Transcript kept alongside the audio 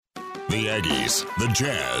The Aggies, the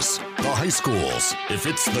Jazz, the high schools. If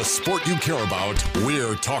it's the sport you care about,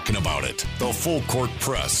 we're talking about it. The Full Court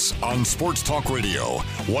Press on Sports Talk Radio,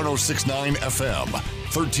 106.9 FM,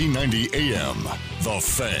 1390 AM. The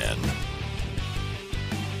Fan.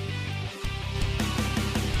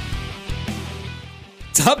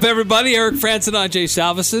 What's up, everybody? Eric Frandsen Ajay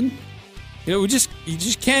Salvesen. You know, you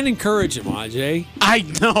just can't encourage him, Ajay. I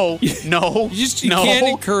know. No. You can't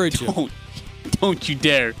encourage him. Don't you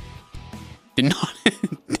dare.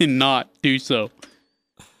 Did not do so.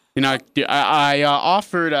 I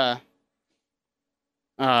offered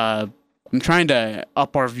I'm trying to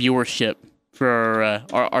up our viewership for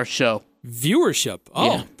our show. Viewership?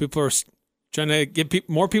 Oh, yeah. People are trying to get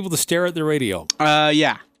more people to stare at the radio.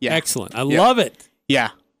 Yeah. Excellent. I love it. Yeah.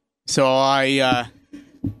 So I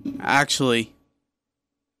actually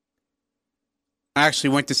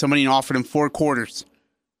went to somebody and offered them 4 quarters.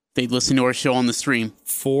 They'd listen to our show on the stream.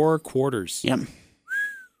 4 quarters. Yep.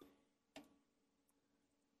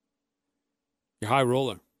 You're high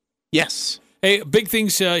roller. Yes. Hey, big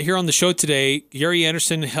things here on the show today. Gary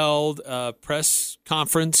Andersen held a press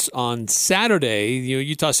conference on Saturday. You know,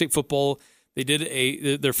 Utah State football, they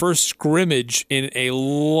did their first scrimmage in a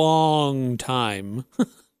long time.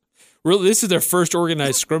 Really, this is their first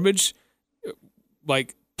organized scrimmage,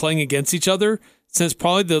 like playing against each other, since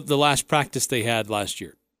probably the last practice they had last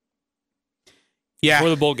year. Yeah.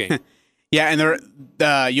 For the bowl game. Yeah, and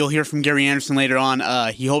you'll hear from Gary Andersen later on.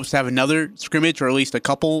 He hopes to have another scrimmage, or at least a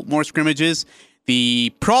couple more scrimmages.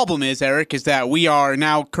 The problem is, Eric, is that we are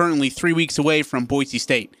now currently 3 weeks away from Boise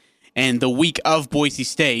State. And the week of Boise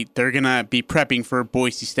State, they're going to be prepping for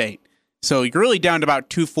Boise State. So you're really down to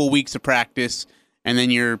about 2 full weeks of practice, and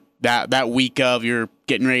then you're that week of you're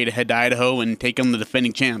getting ready to head to Idaho and take on the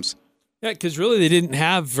defending champs. Yeah, because really they didn't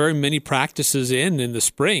have very many practices in the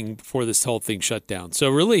spring before this whole thing shut down.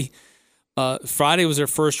 So really, Friday was their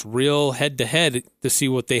first real head-to-head to see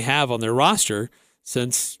what they have on their roster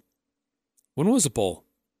since, when was the bowl?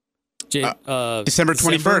 December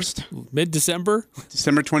 21st. Mid-December?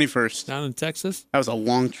 December 21st. Down in Texas? That was a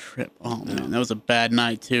long trip. Oh, man, that was a bad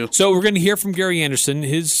night, too. So we're going to hear from Gary Andersen.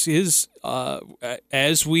 His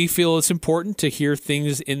as we feel it's important to hear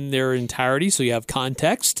things in their entirety so you have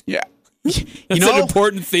context. Yeah. That's an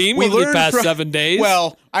important theme over the past 7 days.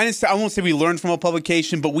 Well, I won't say we learned from a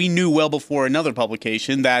publication, but we knew well before another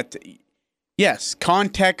publication that, yes,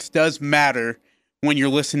 context does matter when you're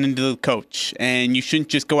listening to the coach. And you shouldn't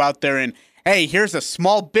just go out there and, hey, here's a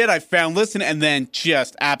small bit I found, listen, and then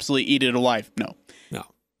just absolutely eat it alive. No.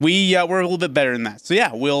 We're a little bit better than that. So,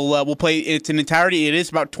 yeah, we'll play its in entirety. It is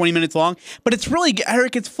about 20 minutes long. But it's really,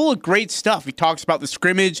 Eric, it's full of great stuff. He talks about the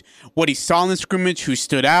scrimmage, what he saw in the scrimmage, who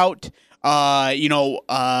stood out.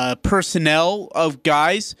 Personnel of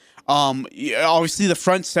guys. Obviously, the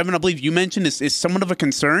front seven, I believe you mentioned, is somewhat of a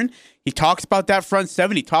concern. He talks about that front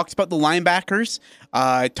seven. He talks about the linebackers.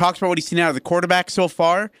 Talks about what he's seen out of the quarterback so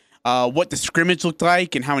far. What the scrimmage looked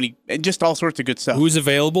like, and and just all sorts of good stuff. Who's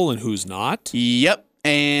available and who's not. Yep,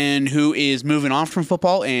 and who is moving on from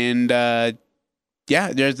football. And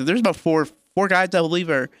there's about four guys I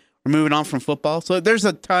believe are moving on from football. So there's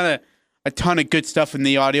a ton of good stuff in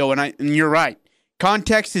the audio, and you're right.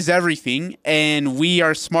 Context is everything, and we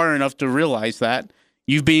are smart enough to realize that.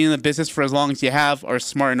 You've been in the business for as long as you have, are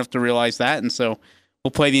smart enough to realize that, and so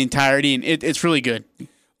we'll play the entirety, and it's really good.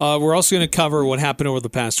 We're also going to cover what happened over the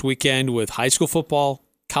past weekend with high school football,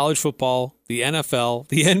 college football, the NFL,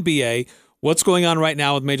 the NBA, what's going on right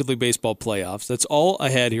now with Major League Baseball playoffs. That's all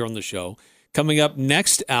ahead here on the show. Coming up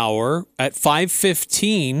next hour at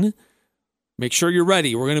 5:15. Make sure you're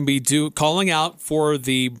ready. We're going to be calling out for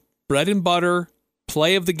the bread and butter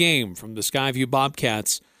play of the game from the Skyview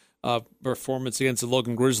Bobcats performance against the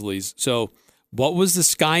Logan Grizzlies. So what was the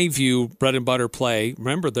Skyview bread and butter play?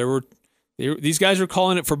 Remember, these guys are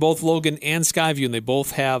calling it for both Logan and Skyview, and they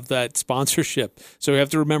both have that sponsorship. So we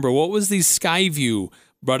have to remember, what was the Skyview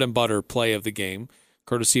bread and butter play of the game,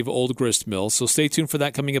 courtesy of Old Grist Mill. So stay tuned for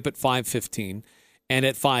that coming up at 5:15. And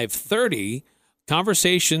at 5:30,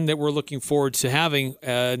 conversation that we're looking forward to having,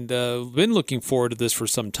 and been looking forward to this for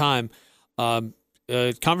some time,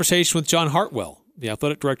 conversation with John Hartwell, the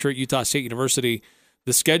athletic director at Utah State University.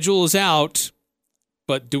 The schedule is out,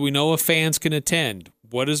 but do we know if fans can attend?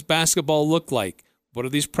 What does basketball look like? What are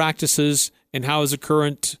these practices, and how is the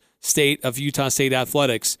current state of Utah State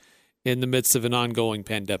athletics in the midst of an ongoing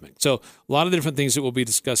pandemic? So a lot of different things that we'll be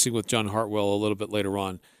discussing with John Hartwell a little bit later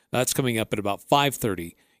on. That's coming up at about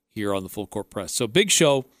 5:30 here on the Full Court Press. So big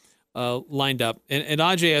show lined up. And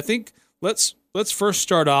Ajay, I think let's first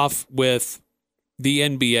start off with the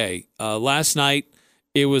NBA. Last night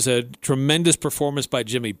It was a tremendous performance by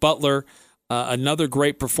Jimmy Butler. Another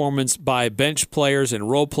great performance by bench players and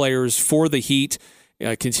role players for the Heat,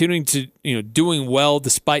 continuing to doing well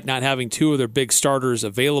despite not having two of their big starters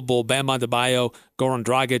available. Bam Adebayo, Goran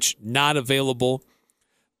Dragic not available,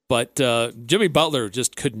 but Jimmy Butler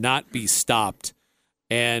just could not be stopped,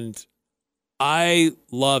 and I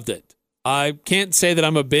loved it. I can't say that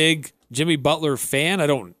I'm a big Jimmy Butler fan. I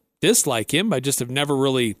don't dislike him. I just have never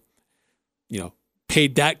really,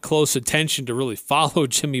 paid that close attention to really follow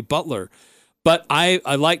Jimmy Butler. But I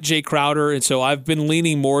like Jay Crowder, and so I've been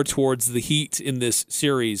leaning more towards the Heat in this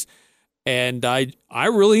series. And I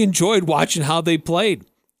really enjoyed watching how they played.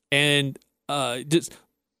 And just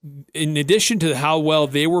in addition to how well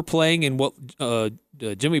they were playing and what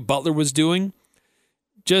Jimmy Butler was doing,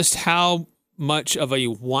 just how much of a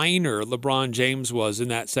whiner LeBron James was in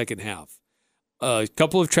that second half. A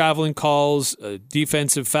couple of traveling calls, a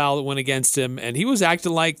defensive foul that went against him, and he was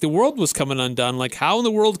acting like the world was coming undone. Like, how in the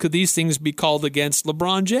world could these things be called against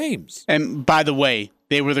LeBron James? And by the way,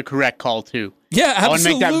 they were the correct call, too. Yeah, absolutely. I want to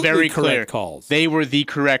make that very clear. Calls. They were the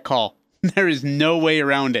correct call. There is no way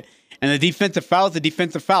around it. And the defensive foul is the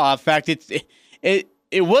defensive foul. In fact, it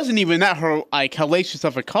wasn't even that hellacious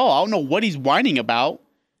of a call. I don't know what he's whining about.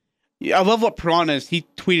 I love what Piranhas, he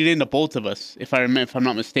tweeted into both of us, if I'm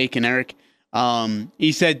not mistaken, Eric.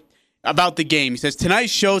 He said about the game, he says, tonight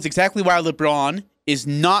shows exactly why LeBron is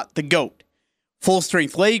not the GOAT. Full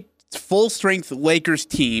strength Lakers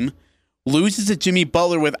team loses to Jimmy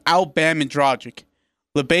Butler without Bam and Dragic.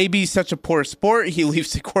 LeBaby's such a poor sport. He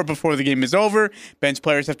leaves the court before the game is over. Bench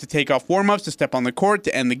players have to take off warm-ups to step on the court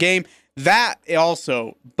to end the game. That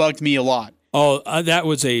also bugged me a lot. Oh, that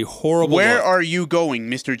was a horrible Where are you going,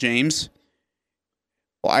 Mr. James?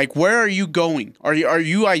 Like, where are you going? Are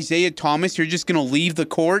you Isaiah Thomas? You're just going to leave the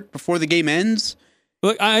court before the game ends?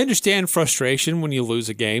 Look, I understand frustration when you lose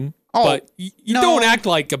a game, but you don't act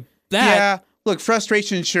like that. Yeah, look,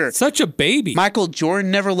 frustration, sure. Such a baby. Michael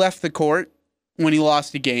Jordan never left the court when he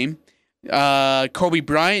lost a game. Kobe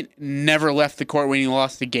Bryant never left the court when he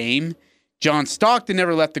lost a game. John Stockton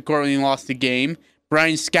never left the court when he lost a game.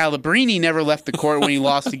 Brian Scalabrine never left the court when he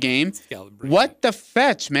lost a game. What the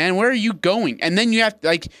fetch, man? Where are you going? And then you have,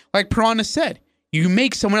 like Piranha said, you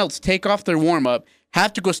make someone else take off their warm-up,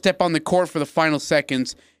 have to go step on the court for the final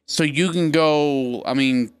seconds so you can go,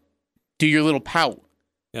 do your little pout.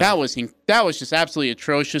 Yeah. That was just absolutely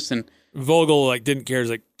atrocious. And Vogel didn't care. He's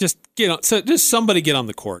like, just somebody get on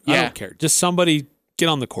the court. Yeah. I don't care. Just somebody get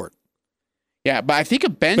on the court. Yeah, but I think a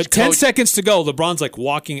bench But 10 seconds to go, LeBron's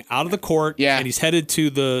walking out of the court, and he's headed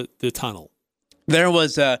to the tunnel. There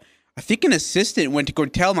was, I think an assistant went to go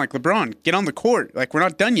tell him, LeBron, get on the court. We're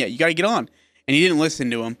not done yet. You got to get on. And he didn't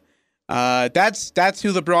listen to him. That's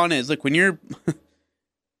who LeBron is. When you're,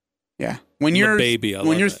 when you're, baby,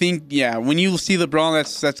 when you see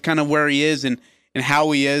LeBron, that's kind of where he is and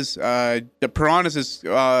how he is. The Piranhas is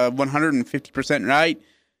 150% right.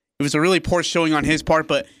 It was a really poor showing on his part,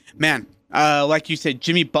 but man. Like you said,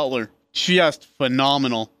 Jimmy Butler, just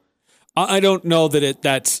phenomenal. I don't know that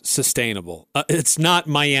that's sustainable. It's not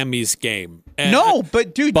Miami's game.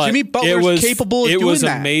 But Jimmy Butler is capable of doing that. It was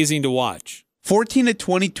amazing to watch. 14 to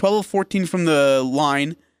 20, 12 of 14 from the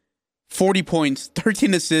line, 40 points,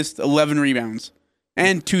 13 assists, 11 rebounds,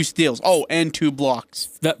 and 2 steals. Oh, and 2 blocks.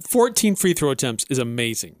 That 14 free throw attempts is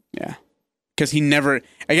amazing. Yeah, because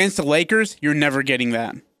against the Lakers, you're never getting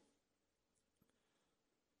that.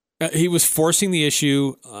 He was forcing the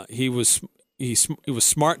issue. He was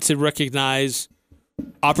smart to recognize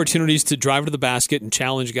opportunities to drive to the basket and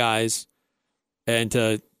challenge guys, and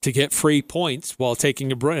to get free points while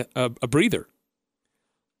taking a breather.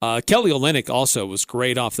 Kelly Olynyk also was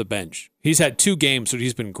great off the bench. He's had 2 games, but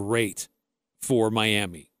he's been great for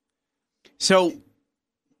Miami. So,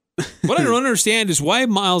 what I don't understand is why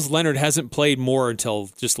Miles Leonard hasn't played more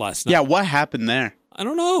until just last night. Yeah, what happened there? I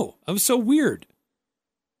don't know. It was so weird.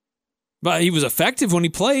 But he was effective when he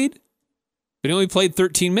played. But he only played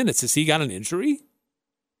 13 minutes. Has he got an injury?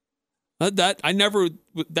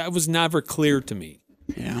 That was never clear to me.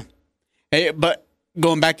 Yeah. Hey, but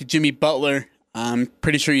going back to Jimmy Butler, I'm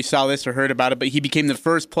pretty sure you saw this or heard about it, but he became the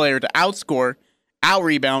first player to outscore,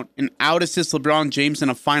 out-rebound, and out-assist LeBron James in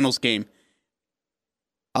a finals game.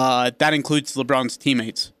 That includes LeBron's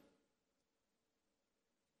teammates.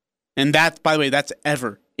 And that's, by the way, that's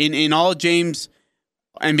ever. In all James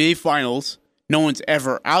NBA Finals, no one's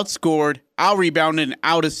ever outscored, out-rebounded, and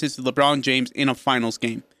out-assisted LeBron James in a finals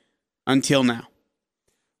game until now.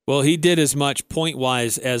 Well, he did as much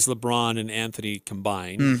point-wise as LeBron and Anthony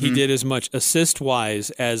combined. Mm-hmm. He did as much assist-wise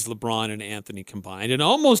as LeBron and Anthony combined, and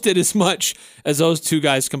almost did as much as those two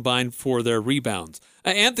guys combined for their rebounds.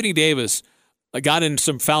 Anthony Davis got in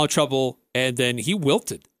some foul trouble, and then he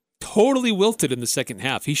wilted, totally wilted in the second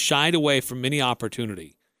half. He shied away from any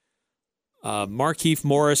opportunity. Markieff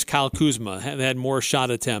Morris, Kyle Kuzma have had more shot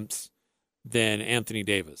attempts than Anthony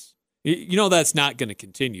Davis. You know that's not going to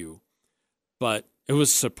continue, but it was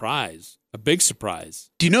a surprise, a big surprise.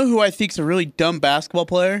 Do you know who I think is a really dumb basketball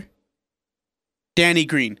player? Danny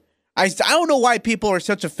Green. I don't know why people are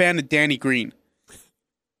such a fan of Danny Green.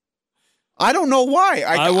 I don't know why.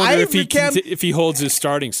 I wonder if he holds his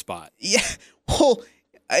starting spot. Yeah, well,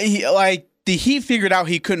 the Heat figured out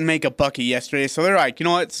he couldn't make a bucket yesterday, so they're like, you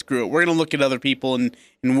know what, screw it. We're going to look at other people and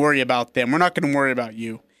worry about them. We're not going to worry about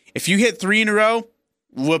you. If you hit 3 in a row,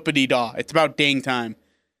 whoopity-daw. It's about dang time.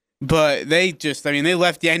 But they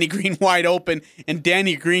left Danny Green wide open, and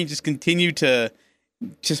Danny Green just continued to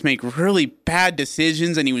just make really bad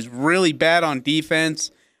decisions, and he was really bad on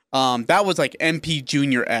defense. That was like MP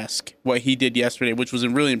Jr.-esque, what he did yesterday, which was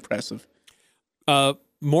really impressive.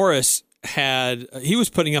 Morris he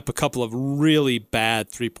was putting up a couple of really bad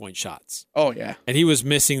three-point shots. Oh, yeah. And he was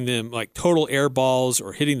missing them, like total air balls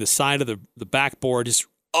or hitting the side of the backboard, just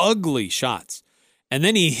ugly shots. And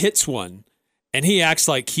then he hits one, and he acts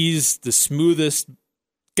like he's the smoothest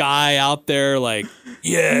guy out there, like,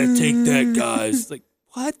 yeah, take that, guys. Like,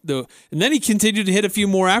 what the? And then he continued to hit a few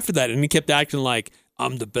more after that, and he kept acting like,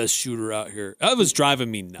 I'm the best shooter out here. That was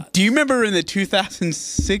driving me nuts. Do you remember in the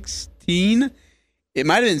 2016, it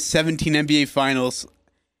might have been 17 NBA Finals,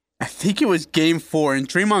 I think it was Game 4, and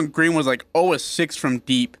Draymond Green was like 0-6 from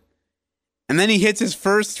deep. And then he hits his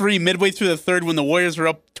first 3 midway through the third when the Warriors were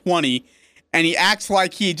up 20, and he acts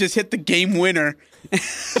like he just hit the game winner.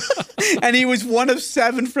 And he was 1 of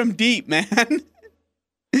 7 from deep, man.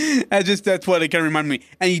 That's what it kind of reminded me.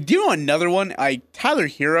 And you do another one, Tyler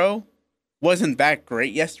Hero wasn't that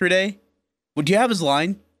great yesterday. Would you have his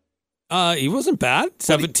line? He wasn't bad.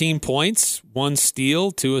 17 points, 1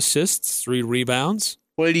 steal, 2 assists, 3 rebounds.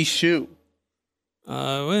 What did he shoot?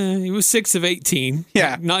 Well, he was 6 of 18.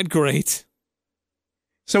 Yeah. Not great.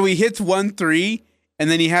 So he hits 1 3, and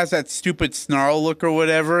then he has that stupid snarl look or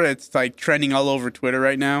whatever. It's like trending all over Twitter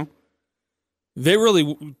right now. They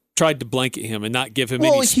really tried to blanket him and not give him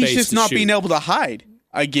any space to shoot. Well, he's just not being able to hide.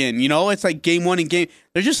 Again, it's like game 1 and game.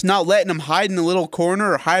 They're just not letting him hide in the little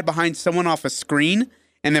corner or hide behind someone off a screen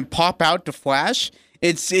and then pop out to flash.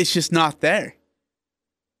 It's just not there.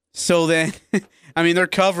 So then, they're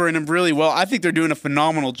covering him really well. I think they're doing a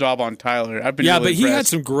phenomenal job on Tyler. I've been really but impressed. He had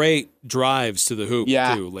some great drives to the hoop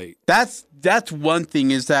too late. That's one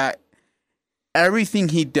thing is that everything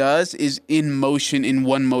he does is in motion, in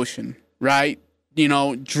one motion, right?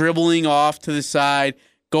 Dribbling off to the side,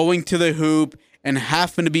 going to the hoop, and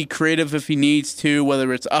having to be creative if he needs to,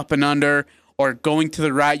 whether it's up and under or going to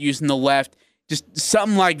the right using the left. Just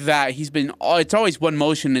something like that. It's always one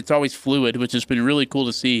motion. It's always fluid, which has been really cool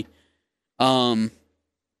to see.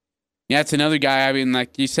 It's another guy.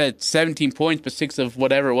 Like you said, 17 points, but 6 of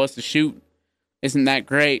whatever it was to shoot. Isn't that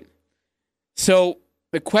great? So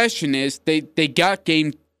the question is, they got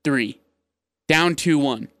game 3, down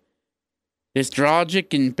 2-1. Does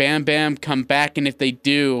Dragic and Bam Bam come back? And if they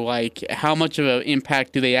do, how much of an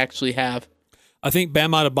impact do they actually have? I think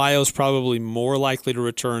Bam Adebayo is probably more likely to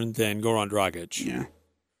return than Goran Dragic. Yeah.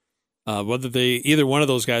 Whether either one of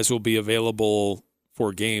those guys will be available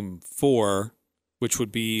for game 4, which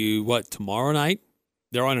would be, tomorrow night?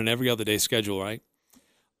 They're on an every other day schedule, right?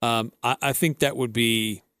 I think that would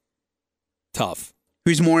be tough.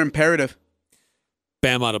 Who's more imperative?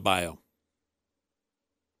 Bam Adebayo.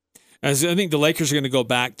 As I think the Lakers are going to go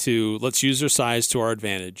back to, let's use their size to our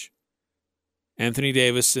advantage. Anthony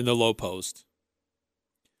Davis in the low post.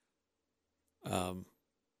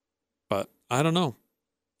 But I don't know.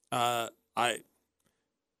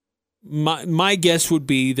 My guess would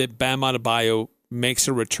be that Bam Adebayo makes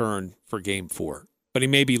a return for game 4, but he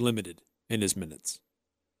may be limited in his minutes.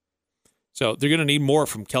 So they're going to need more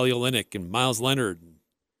from Kelly Olynyk and Miles Leonard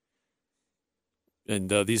and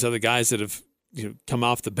these other guys that have come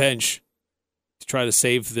off the bench to try to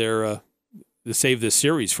save this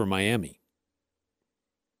series for Miami.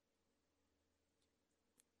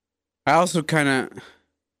 I also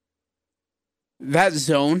that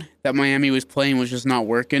zone that Miami was playing was just not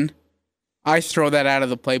working. I throw that out of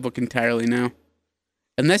the playbook entirely now.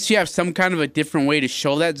 Unless you have some kind of a different way to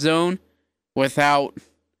show that zone without,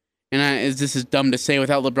 this is dumb to say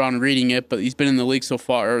without LeBron reading it, but he's been in the league so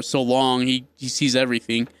long, he sees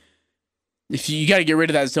everything. If you got to get rid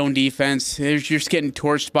of that zone defense, you're just getting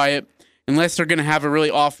torched by it. Unless they're going to have a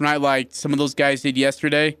really off night like some of those guys did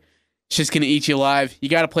yesterday, it's just going to eat you alive. You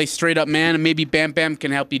got to play straight up man, and maybe Bam Bam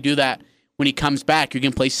can help you do that when he comes back. You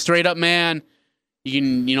can play straight up man. You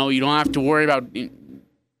can, you don't have to worry about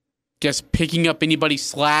just picking up anybody's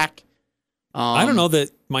slack. I don't know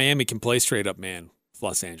that Miami can play straight up man with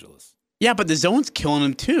Los Angeles. Yeah, but the zone's killing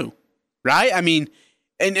them too, right? I mean,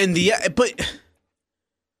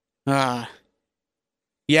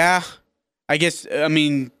 yeah, I guess,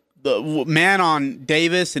 the man on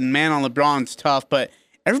Davis and man on LeBron's tough, but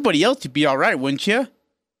everybody else would be all right, wouldn't you?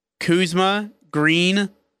 Kuzma,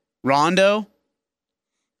 Green, Rondo.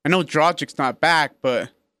 I know Dragic's not back,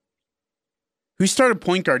 but who started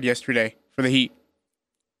point guard yesterday for the Heat?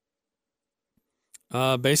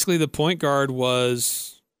 Basically, the point guard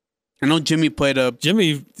was... I know Jimmy played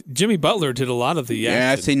Jimmy Butler did a lot of the action.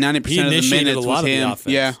 Yeah, I'd say 90% of the minutes was him.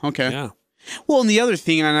 Yeah, okay. Yeah. Well, and the other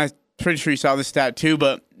thing, and I'm pretty sure you saw this stat too,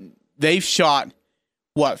 but they've shot,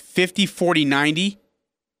 50, 40, 90?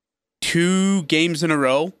 2 games in a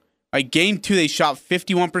row. Like, game 2, they shot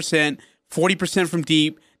 51%, 40% from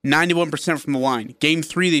deep, 91% from the line. Game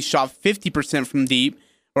 3, they shot 50% from deep,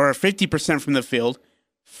 or 50% from the field,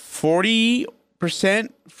 40%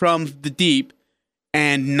 from the deep,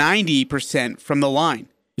 and 90% from the line.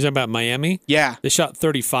 You talking about Miami? Yeah. They shot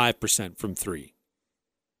 35% from 3.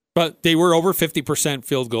 But they were over 50%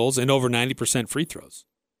 field goals and over 90% free throws.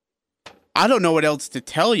 I don't know what else to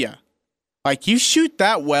tell you. Like, you shoot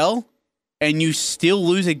that well, and you still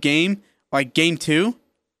lose a game, like game 2,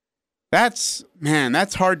 that's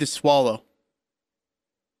hard to swallow.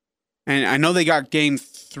 And I know they got game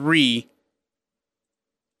 3.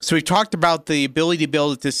 So we've talked about the ability to be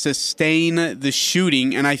able to sustain the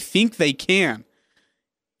shooting, and I think they can.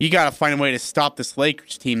 You got to find a way to stop this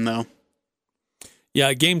Lakers team, though.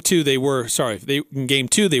 Yeah, game 2 they were 50,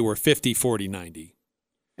 40, 90.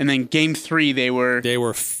 And then game 3 they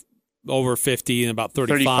were over 50 and about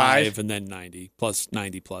 35 and then 90 plus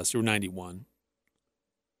 90 plus or 91.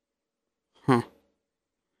 Huh.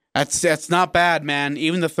 That's not bad, man.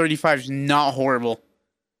 Even the 35 is not horrible.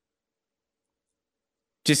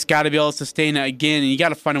 Just got to be able to sustain it again, and you got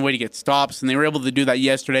to find a way to get stops, and they were able to do that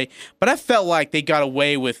yesterday. But I felt like they got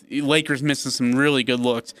away with Lakers missing some really good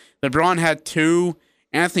looks. LeBron had 2.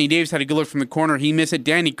 Anthony Davis had a good look from the corner. He missed it.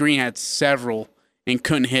 Danny Green had several and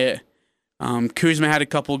couldn't hit. Kuzma had a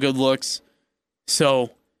couple good looks.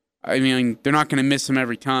 So, I mean, they're not going to miss him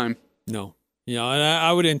every time. No. And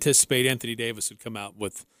I would anticipate Anthony Davis would come out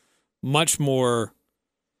with much more...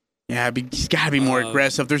 Yeah, he's got to be more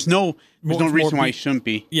aggressive. There's no reason why he shouldn't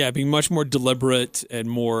be. Yeah, being much more deliberate and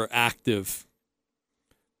more active.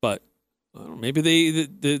 But maybe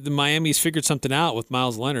the Miami's figured something out with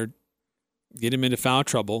Miles Leonard. Get him into foul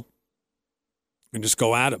trouble and just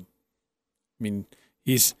go at him. I mean,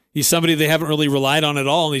 he's somebody they haven't really relied on at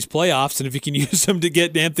all in these playoffs, and if you can use him to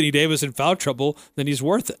get Anthony Davis in foul trouble, then he's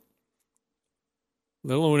worth it.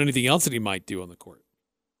 Let alone anything else that he might do on the court.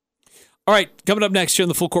 All right, coming up next here on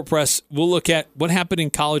the Full Court Press, we'll look at what happened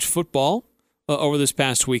in college football over this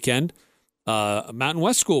past weekend. Mountain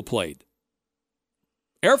West School played.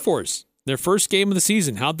 Air Force, their first game of the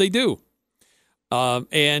season. How'd they do?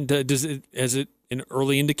 Is it an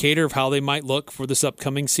early indicator of how they might look for this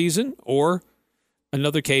upcoming season, or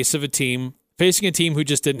another case of a team facing a team who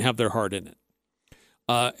just didn't have their heart in it?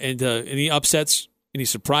 Any upsets, any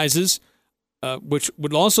surprises, which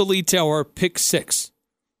would also lead to our Pick 6.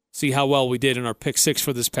 See how well we did in our Pick 6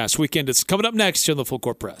 for this past weekend. It's coming up next here on the Full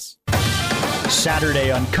Court Press.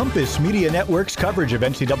 Saturday on Compass Media Network's coverage of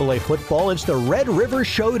NCAA football, it's the Red River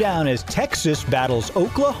Showdown as Texas battles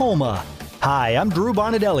Oklahoma. Hi, I'm Drew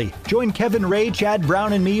Bonadelli. Join Kevin Ray, Chad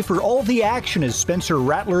Brown, and me for all the action as Spencer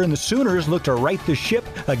Rattler and the Sooners look to right the ship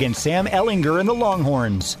against Sam Ehlinger and the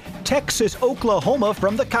Longhorns. Texas, Oklahoma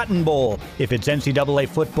from the Cotton Bowl. If it's NCAA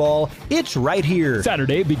football, it's right here.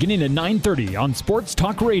 Saturday beginning at 9:30 on Sports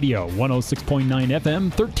Talk Radio, 106.9 FM,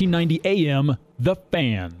 1390 AM, The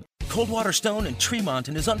Fan. Coldwater Stone in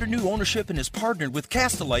Tremonton is under new ownership and is partnered with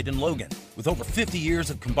Castelite in Logan. With over 50 years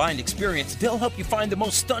of combined experience, they'll help you find the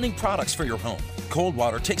most stunning products for your home.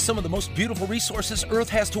 Coldwater takes some of the most beautiful resources Earth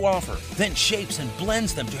has to offer, then shapes and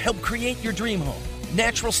blends them to help create your dream home.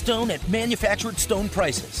 Natural stone at manufactured stone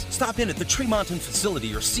prices. Stop in at the Tremonton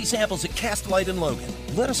facility or see samples at Castelite in Logan.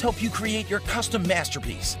 Let us help you create your custom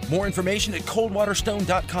masterpiece. More information at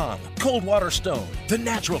coldwaterstone.com. Coldwater Stone, the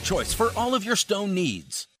natural choice for all of your stone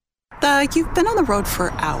needs. You've been on the road for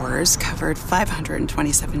hours, covered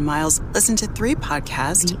 527 miles, listened to 3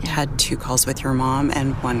 podcasts, had 2 calls with your mom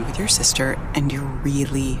and 1 with your sister, and you're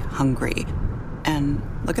really hungry. And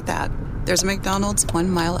look at that. There's a McDonald's 1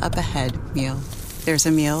 mile up ahead meal. There's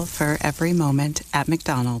a meal for every moment at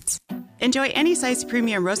McDonald's. Enjoy any size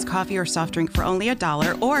premium roast coffee or soft drink for only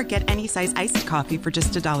 $1, or get any size iced coffee for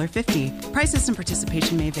just $1.50. Prices and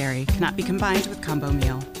participation may vary. Cannot be combined with combo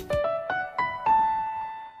meal.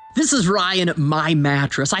 This is Ryan at My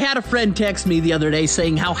Mattress. I had a friend text me the other day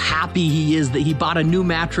saying how happy he is that he bought a new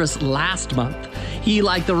mattress last month. He,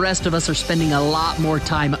 like the rest of us, are spending a lot more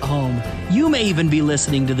time at home. You may even be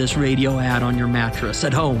listening to this radio ad on your mattress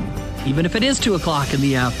at home, even if it is 2 o'clock in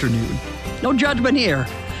the afternoon. No judgment here.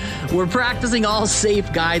 We're practicing all safe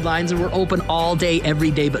guidelines, and we're open all day,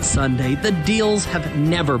 every day but Sunday. The deals have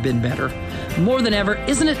never been better. More than ever,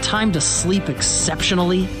 isn't it time to sleep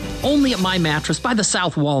exceptionally? Only at My Mattress by the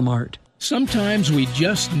South Walmart. Sometimes we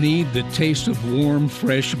just need the taste of warm,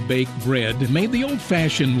 fresh baked bread made the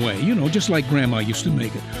old-fashioned way, just like Grandma used to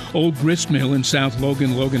make it. Old Grist Mill in South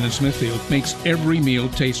Logan, and Smithfield makes every meal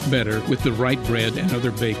taste better with the right bread and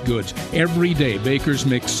other baked goods. Every day, bakers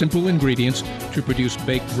mix simple ingredients to produce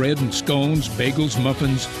baked bread and scones, bagels,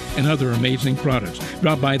 muffins, and other amazing products.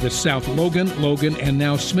 Drop by the South Logan, and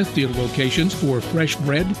now Smithfield locations for fresh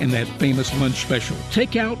bread and that famous lunch special.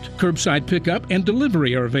 Takeout, curbside pickup, and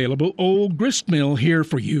delivery are available. Old Grist Mill here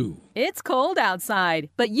for you. It's cold outside,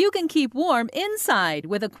 but you can keep warm inside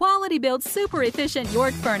with a quality-built, super-efficient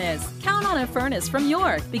York furnace. Count on a furnace from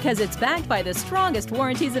York because it's backed by the strongest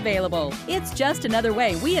warranties available. It's just another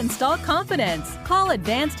way we install confidence. Call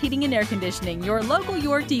Advanced Heating and Air Conditioning, your local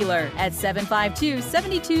York dealer, at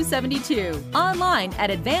 752-7272. Online at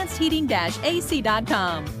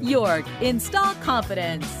advancedheating-ac.com. York, install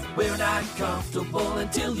confidence. We're not comfortable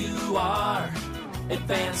until you are.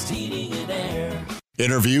 Advanced Heating and Air.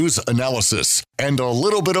 Interviews, analysis, and a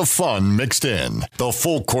little bit of fun mixed in. The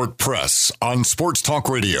Full Court Press on Sports Talk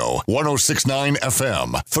Radio, 106.9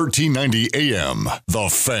 FM, 1390 AM. The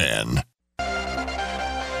Fan.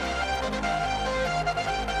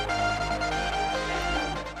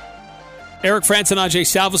 Eric Frandsen Ajay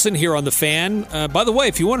Salvesen here on The Fan. By the way,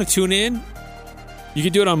 if you want to tune in, you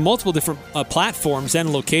can do it on multiple different platforms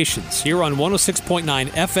and locations. Here on 106.9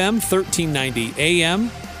 FM, 1390 AM.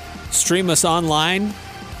 Stream us online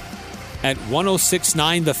at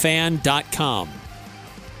 1069thefan.com.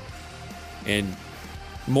 And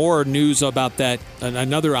more news about that,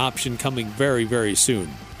 another option coming very, very soon.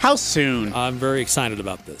 How soon? I'm very excited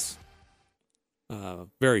about this.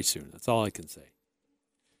 Very soon. That's all I can say.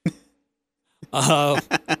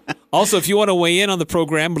 Also, if you want to weigh in on the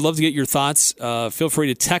program, we'd love to get your thoughts. Feel free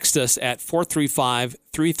to text us at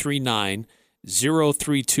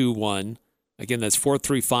 435-339-0321. Again, that's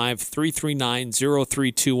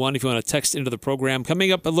 435-339-0321 if you want to text into the program.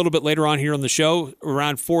 Coming up a little bit later on here on the show,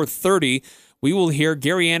 around 4:30, we will hear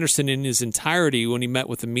Gary Andersen in his entirety when he met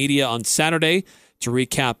with the media on Saturday to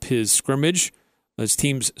recap his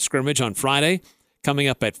team's scrimmage on Friday. Coming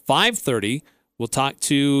up at 5:30, we'll talk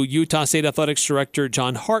to Utah State Athletics Director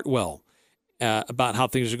John Hartwell about how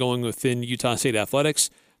things are going within Utah State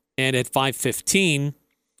Athletics. And at 5:15,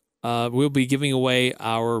 we'll be giving away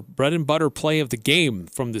our bread and butter play of the game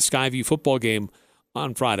from the Skyview football game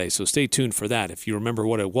on Friday. So stay tuned for that. If you remember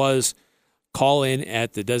what it was, call in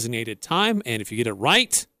at the designated time. And if you get it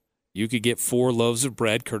right, you could get 4 loaves of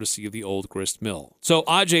bread courtesy of the Old Grist Mill. So,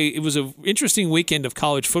 Ajay, it was an interesting weekend of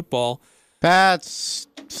college football. That's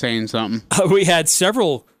saying something. We had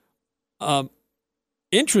several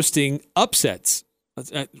interesting upsets,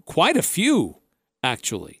 quite a few,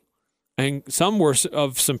 actually. And some were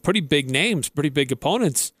of some pretty big names, pretty big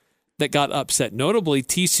opponents that got upset, notably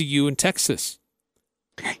TCU and Texas.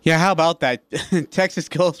 Yeah, how about that? Texas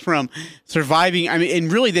goes from surviving.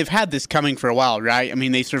 And really they've had this coming for a while, right?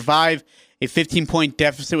 They survive a 15-point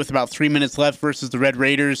deficit with about 3 minutes left versus the Red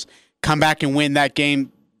Raiders, come back and win that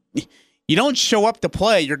game. You don't show up to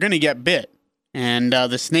play, you're going to get bit. And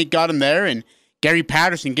the snake got him there. And Gary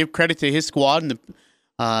Patterson, give credit to his squad and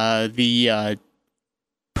the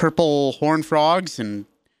Purple Horned Frogs. And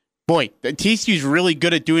boy, TCU's really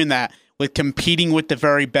good at doing that with competing with the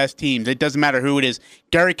very best teams. It doesn't matter who it is.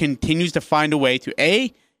 Gary continues to find a way to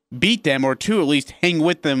A, beat them, or 2, at least hang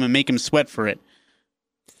with them and make them sweat for it.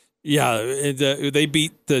 Yeah, they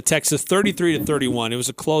beat the Texas 33-31. It was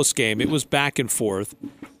a close game. It was back and forth.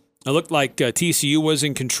 It looked like TCU was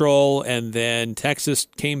in control, and then Texas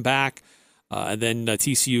came back, and then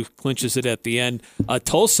TCU clinches it at the end.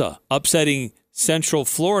 Tulsa upsetting Central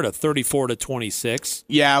Florida 34-26.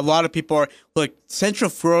 Yeah, a lot of people are Central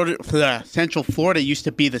Florida used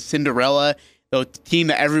to be the Cinderella, the team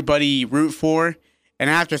that everybody root for. And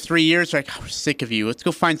after 3 years, they're like, we're sick of you. Let's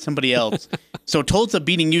go find somebody else. So Tulsa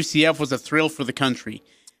beating UCF was a thrill for the country.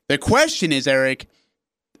 The question is, Eric,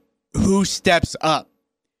 who steps up?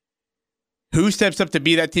 Who steps up to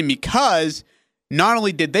be that team? Because not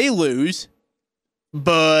only did they lose,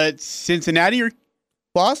 but Cincinnati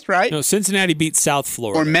lost, right? No, Cincinnati beat South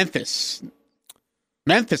Florida. Or Memphis.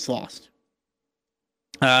 Memphis lost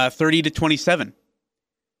 30-27.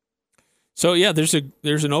 So, yeah, there's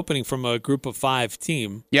an opening from a group of 5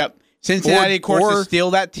 team. Yep. Cincinnati, of course, is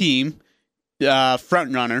still that team,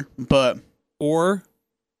 front runner, but... Or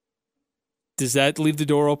does that leave the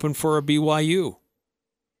door open for a BYU?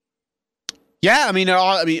 Yeah, I mean,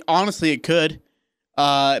 honestly, it could.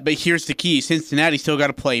 But here's the key. Cincinnati still got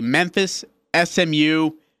to play Memphis,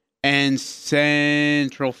 SMU, and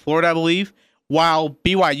Central Florida, I believe, while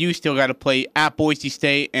BYU still got to play at Boise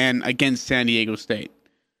State and against San Diego State.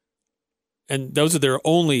 And those are their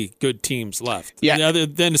only good teams left. Yeah.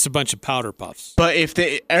 Then it's a bunch of powder puffs. But if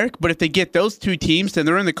they get those 2 teams, then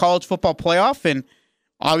they're in the college football playoff, and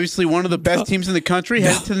obviously one of the best teams in the country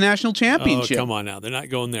headed to the national championship. Oh, come on now. They're not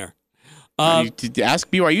going there.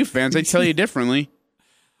 Ask BYU fans. They tell you differently.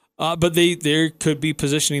 But they could be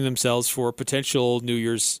positioning themselves for a potential New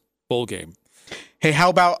Year's bowl game. Hey, how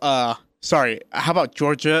about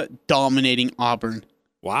Georgia dominating Auburn?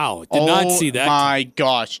 Wow. Did not see that. Oh, my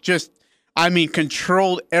gosh.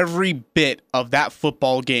 Controlled every bit of that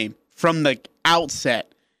football game from the outset.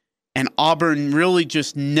 And Auburn really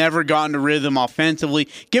just never got into rhythm offensively.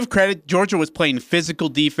 Give credit, Georgia was playing physical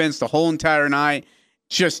defense the whole entire night.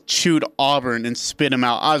 Just chewed Auburn and spit them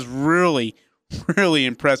out. I was really, really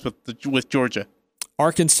impressed with Georgia.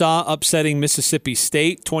 Arkansas upsetting Mississippi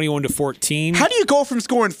State 21-14. How do you go from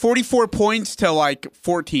scoring 44 points to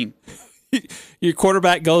 14? Your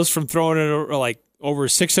quarterback goes from throwing it over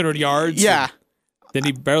 600 yards. Yeah. Then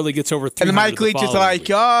he barely gets over 300. And Mike Leach is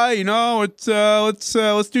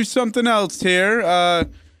let's do something else here. I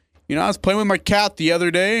was playing with my cat the other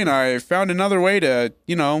day, and I found another way to,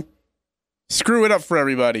 screw it up for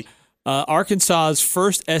everybody. Arkansas's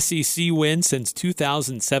first SEC win since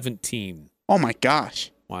 2017. Oh, my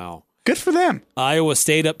gosh. Wow. Good for them. Iowa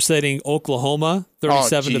State upsetting Oklahoma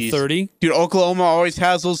 37-30. Dude, Oklahoma always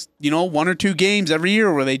has those, 1 or 2 games every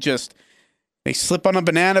year where they slip on a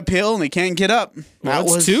banana peel and they can't get up. Well,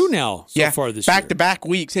 that's 2 now far this year. Back-to-back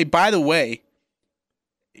weeks. Hey, by the way,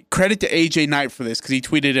 credit to AJ Knight for this because he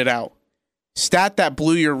tweeted it out. Stat that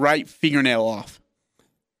blew your right fingernail off.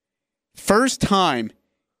 First time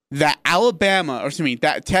that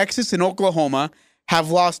that Texas and Oklahoma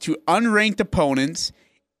have lost to unranked opponents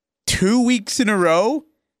 2 weeks in a row.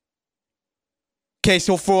 Okay,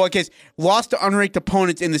 so lost to unranked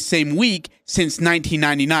opponents in the same week since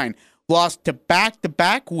 1999. Lost to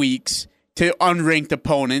back-to-back weeks to unranked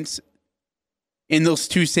opponents in those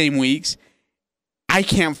 2 same weeks. I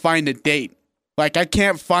can't find a date. I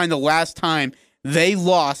can't find the last time they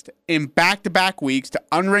lost in back-to-back weeks to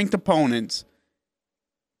unranked opponents,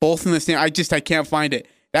 both in the same. I can't find it.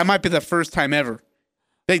 That might be the first time ever.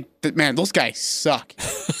 Those guys suck.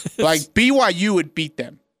 BYU would beat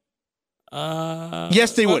them.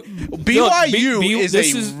 Yes, they would. BYU is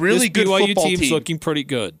a really good BYU football team's team. looking pretty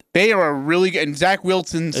good. They are a really good, and Zach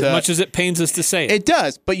Wilson's. As much as it pains us to say it. It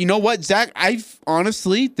does, but you know what, Zach?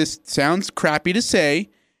 This sounds crappy to say.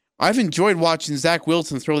 I've enjoyed watching Zach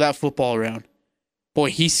Wilson throw that football around. Boy,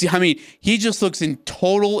 he just looks in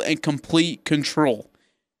total and complete control.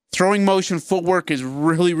 Throwing motion footwork is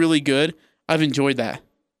really, really good. I've enjoyed that.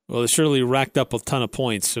 Well, they surely racked up a ton of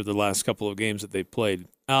points over the last couple of games that they've played.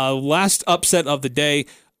 Last upset of the day,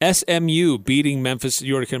 SMU beating Memphis.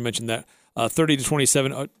 You already kind of mentioned that.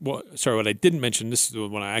 30-27. What I didn't mention, this is the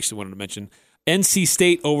one I actually wanted to mention. NC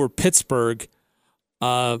State over Pittsburgh.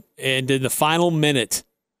 And in the final minute,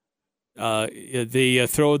 they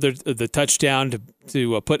throw the touchdown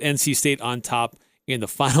to put NC State on top in the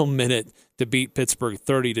final minute to beat Pittsburgh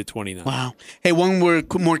 30-29. Wow. Hey, one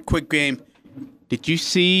more quick game. Did you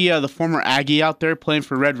see the former Aggie out there playing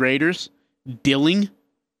for Red Raiders? Dilling?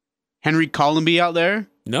 Henry Columby out there?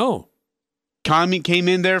 No. Came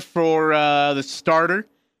in there for the starter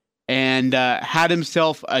and had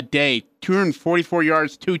himself a day. 244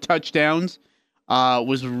 yards, 2 touchdowns.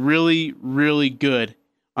 Was really, really good.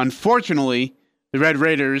 Unfortunately, the Red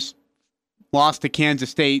Raiders lost to Kansas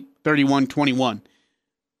State 31-21.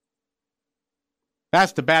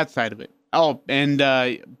 That's the bad side of it. Oh, and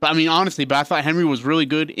honestly, I thought Henry was really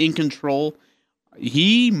good, in control.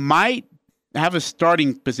 He might have a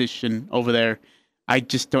starting position over there. I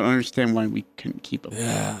just don't understand why we couldn't keep him.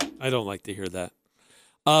 Yeah, I don't like to hear that.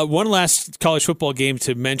 One last college football game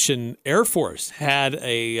to mention. Air Force had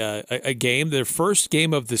a game, their first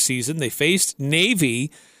game of the season. They faced Navy.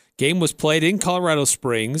 Game was played in Colorado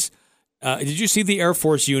Springs. Did you see the Air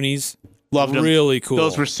Force unis? Loved them. Really cool.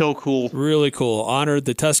 Those were so cool. Really cool. Honored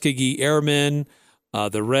the Tuskegee Airmen,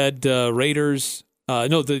 the Red Raiders.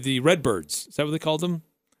 The Redbirds. Is that what they called them?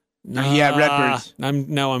 Yeah, Redbirds.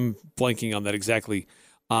 I'm blanking on that exactly.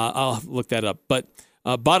 I'll look that up. But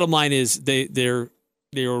bottom line is they're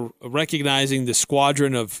recognizing the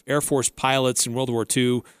squadron of Air Force pilots in World War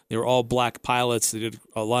II. They were all black pilots. They did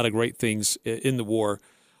a lot of great things in the war.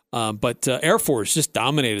 But Air Force just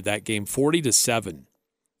dominated that game 40-7.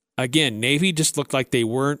 Again, Navy just looked like they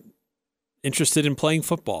weren't interested in playing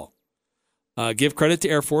football. Give credit to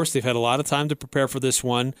Air Force. They've had a lot of time to prepare for this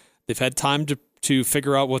one. They've had time to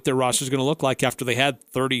figure out what their roster is going to look like after they had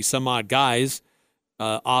 30-some-odd guys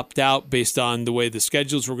opt out based on the way the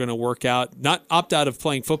schedules were going to work out. Not opt out of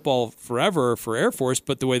playing football forever for Air Force,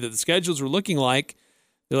 but the way that the schedules were looking like.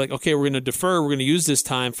 They're like, okay, we're going to defer. We're going to use this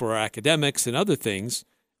time for our academics and other things.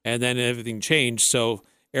 And then everything changed. So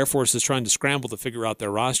Air Force is trying to scramble to figure out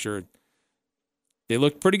their roster. They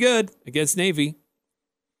looked pretty good against Navy.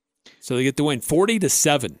 So they get the win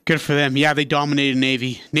 40-7. Good for them. Yeah, they dominated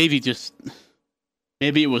Navy. Navy just,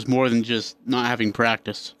 maybe it was more than just not having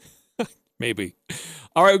practice. Maybe.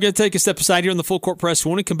 All right, we're going to take a step aside here on the Full Court Press.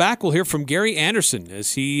 When we come back, we'll hear from Gary Andersen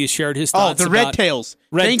as he shared his thoughts. Oh, the Red Tails.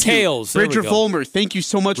 Red Tails. Bridger Vollmer, thank you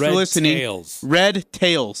so much for listening. Tails. Red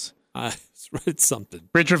Tails. It's something.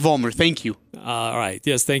 Bridger Vollmer, thank you. All right.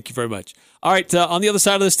 Yes, thank you very much. All right, on the other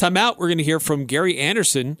side of this timeout, we're going to hear from Gary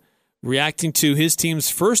Andersen reacting to his team's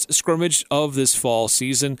first scrimmage of this fall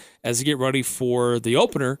season as they get ready for the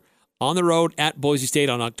opener on the road at Boise State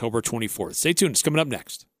on October 24th. Stay tuned. It's coming up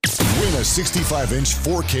next. Win a 65-inch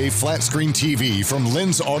 4K flat-screen TV from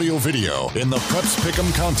Lens Audio Video in the Preps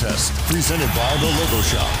Pick'em contest, presented by The Logo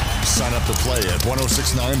Shop. Sign up to play at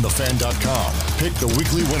 1069thefan.com. Pick the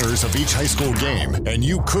weekly winners of each high school game, and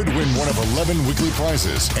you could win one of 11 weekly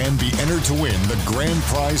prizes and be entered to win the grand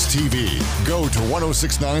prize TV. Go to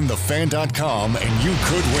 1069thefan.com and you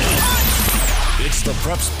could win. It's the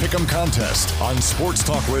Preps Pick'em contest on Sports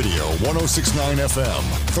Talk Radio, 1069 FM,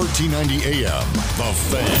 1390 AM. The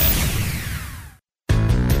Fan.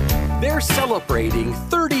 They're celebrating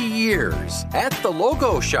 30 years at the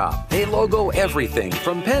Logo Shop. They logo everything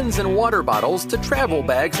from pens and water bottles to travel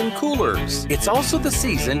bags and coolers. It's also the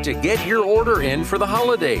season to get your order in for the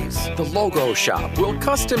holidays. The Logo Shop will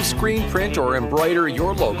custom screen print or embroider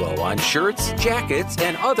your logo on shirts, jackets,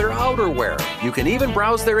 and other outerwear. You can even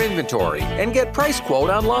browse their inventory and get price quote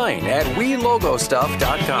online at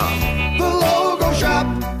WeLogoStuff.com. The Logo Shop.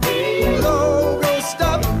 Logo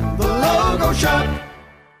Stuff. The Logo Shop.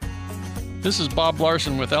 This is Bob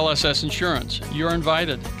Larson with LSS Insurance. You're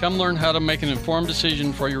invited. Come learn how to make an informed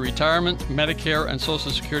decision for your retirement, Medicare, and Social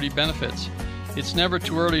Security benefits. It's never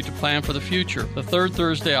too early to plan for the future. The third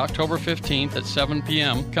Thursday, October 15th at 7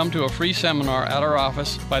 p.m., come to a free seminar at our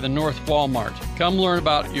office by the North Walmart. Come learn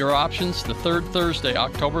about your options the third Thursday,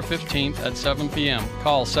 October 15th at 7 p.m.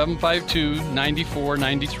 Call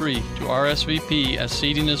 752-9493 to RSVP as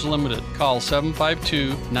seating is limited. Call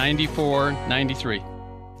 752-9493.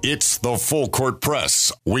 It's the Full Court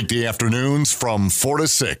Press, weekday afternoons from 4 to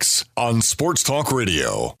 6 on Sports Talk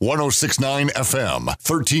Radio, 1069 FM,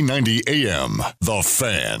 1390 AM. The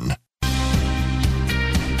Fan.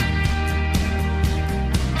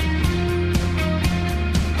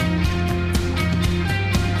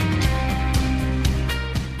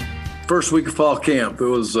 First week of fall camp, it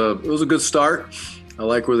was a good start. I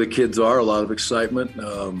like where the kids are, a lot of excitement,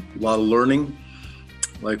 a lot of learning,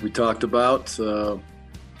 like we talked about.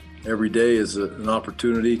 Every day is an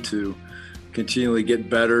opportunity to continually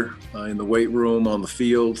get better in the weight room, on the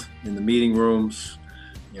field, in the meeting rooms,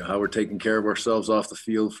 how we're taking care of ourselves off the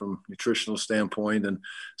field from a nutritional standpoint. And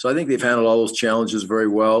so I think they've handled all those challenges very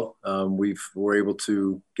well. We're able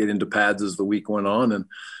to get into pads as the week went on and,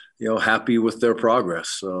 happy with their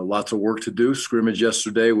progress. Lots of work to do. Scrimmage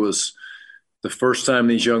yesterday was the first time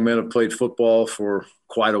these young men have played football for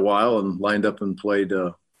quite a while and lined up and played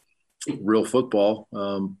real football,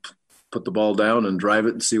 put the ball down and drive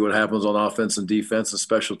it and see what happens on offense and defense and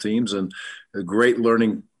special teams, and a great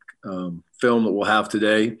learning film that we'll have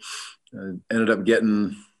today. Ended up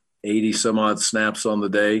getting 80 some odd snaps on the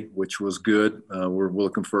day, which was good. We're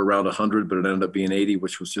looking for around 100, but it ended up being 80,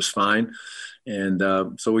 which was just fine.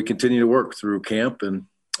 And so we continue to work through camp, and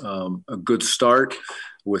a good start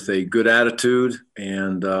with a good attitude,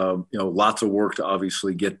 and lots of work to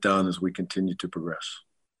obviously get done as we continue to progress.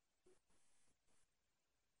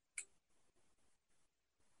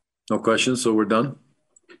 No questions, so we're done.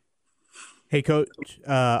 Hey, Coach,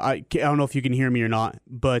 I don't know if you can hear me or not,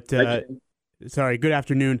 but Sorry, good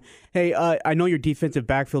afternoon. Hey, I know your defensive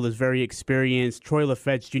backfield is very experienced. Troy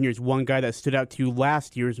Lafetz Jr. is one guy that stood out to you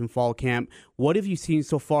last year's in fall camp. What have you seen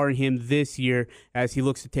so far in him this year as he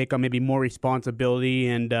looks to take on maybe more responsibility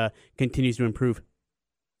and continues to improve?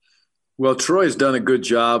 Well, Troy's done a good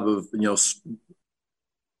job of,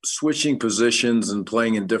 switching positions and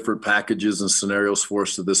playing in different packages and scenarios for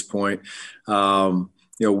us to this point.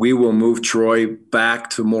 We will move Troy back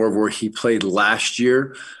to more of where he played last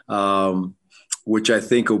year, which I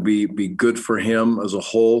think will be good for him as a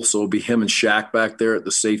whole. So it'll be him and Shaq back there at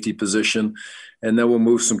the safety position. And then we'll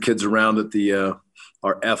move some kids around at the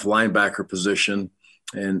our F linebacker position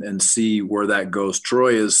and see where that goes.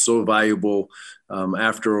 Troy is so valuable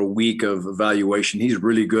after a week of evaluation. He's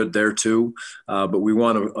really good there too, but we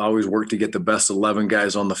want to always work to get the best 11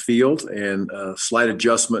 guys on the field, and slight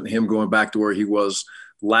adjustment, him going back to where he was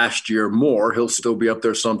last year more. He'll still be up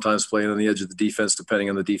there sometimes playing on the edge of the defense, depending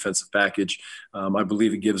on the defensive package. I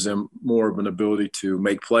believe it gives him more of an ability to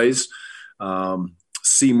make plays,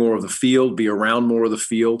 see more of the field, be around more of the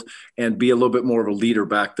field, and be a little bit more of a leader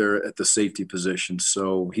back there at the safety position.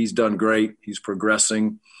 So he's done great. He's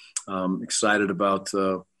progressing. Excited about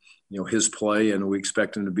his play, and we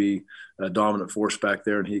expect him to be a dominant force back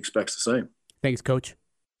there, and he expects the same. Thanks, Coach.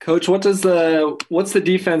 Coach, what's the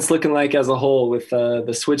defense looking like as a whole with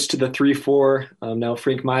the switch to the 3-4? Now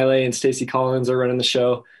Frank Miley and Stacey Collins are running the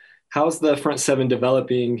show. How's the front seven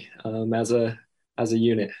developing as a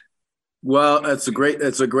unit? Well, it's a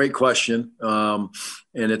great question, and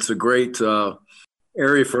it's a great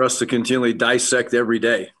area for us to continually dissect every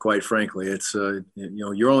day. Quite frankly, it's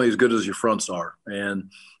you're only as good as your fronts are,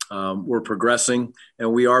 and we're progressing,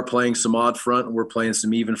 and we are playing some odd front, and we're playing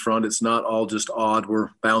some even front. It's not all just odd. We're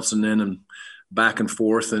bouncing in and back and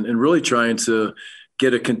forth and really trying to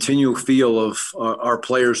get a continual feel of our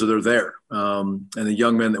players that are there and the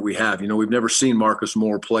young men that we have. We've never seen Marcus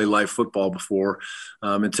Moore play live football before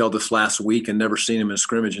until this last week, and never seen him in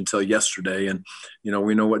scrimmage until yesterday. And,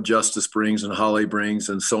 we know what Justice brings and Hale brings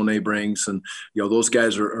and Sone brings. And, those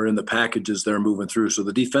guys are in the packages they're moving through. So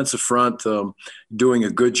the defensive front doing a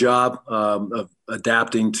good job of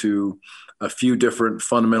adapting to a few different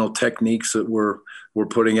fundamental techniques that we're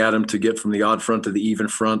putting at him to get from the odd front to the even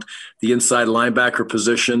front. The inside linebacker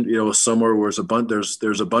position, is somewhere where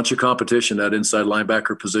there's a bunch of competition at inside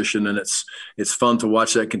linebacker position, and it's fun to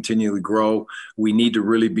watch that continually grow. We need to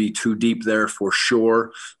really be too deep there for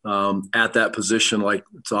sure at that position. Like,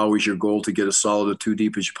 it's always your goal to get as solid and too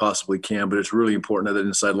deep as you possibly can, but it's really important at that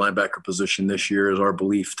inside linebacker position this year, is our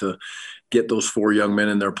belief, to get those four young men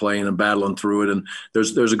in there playing and battling through it. And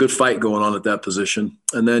there's a good fight going on at that position.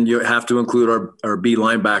 And then you have to include our B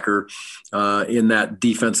linebacker in that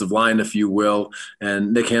defensive line, if you will.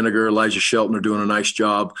 And Nick Henniger, Elijah Shelton are doing a nice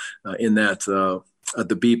job in that at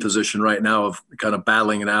the B position right now of kind of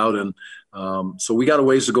battling it out. And so we got a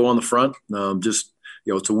ways to go on the front.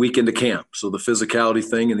 It's a week into camp. So the physicality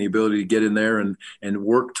thing and the ability to get in there and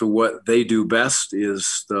work to what they do best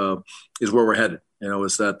is where we're headed.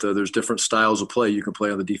 Is that there's different styles of play you can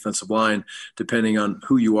play on the defensive line depending on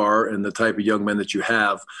who you are and the type of young men that you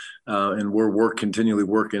have. And we're continually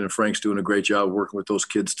working, and Frank's doing a great job working with those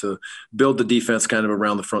kids to build the defense kind of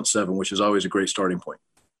around the front seven, which is always a great starting point.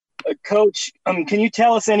 Coach, can you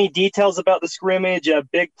tell us any details about the scrimmage,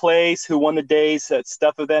 big plays, who won the days,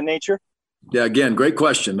 stuff of that nature? Yeah, again, great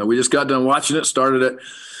question. We just got done watching it, started at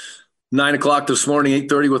 9 o'clock this morning,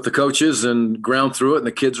 8:30 with the coaches, and ground through it. And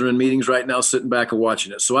the kids are in meetings right now, sitting back and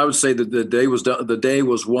watching it. So I would say that the day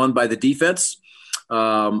was won by the defense.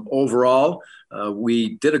 Overall,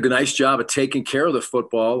 we did a nice job of taking care of the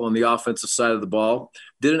football on the offensive side of the ball.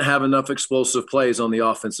 Didn't have enough explosive plays on the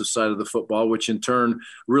offensive side of the football, which in turn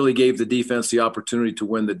really gave the defense the opportunity to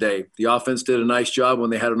win the day. The offense did a nice job when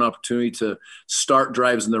they had an opportunity to start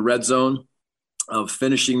drives in the red zone, of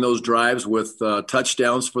finishing those drives with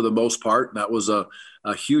touchdowns for the most part. That was a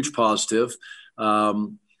huge positive.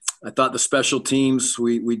 I thought the special teams,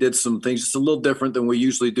 we did some things. It's a little different than we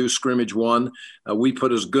usually do scrimmage one. We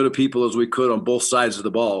put as good a people as we could on both sides of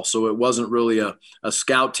the ball. So it wasn't really a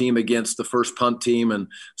scout team against the first punt team and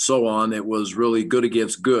so on. It was really good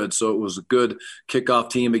against good. So it was a good kickoff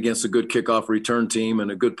team against a good kickoff return team,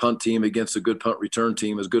 and a good punt team against a good punt return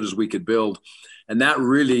team, as good as we could build. And that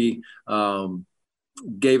really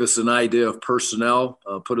gave us an idea of personnel,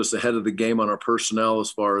 put us ahead of the game on our personnel as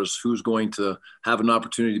far as who's going to have an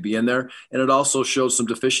opportunity to be in there. And it also showed some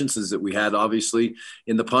deficiencies that we had, obviously,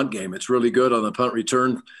 in the punt game. It's really good on the punt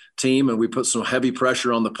return team, and we put some heavy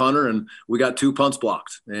pressure on the punter, and we got 2 punts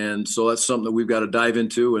blocked. And so that's something that we've got to dive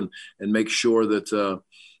into and make sure that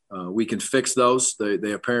we can fix those.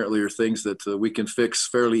 They apparently are things that we can fix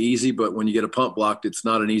fairly easy, but when you get a punt blocked, it's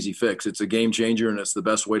not an easy fix. It's a game changer, and it's the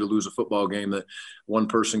best way to lose a football game that one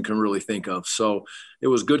person can really think of. So it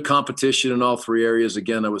was good competition in all three areas.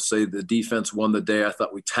 Again, I would say the defense won the day. I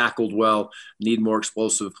thought we tackled well, need more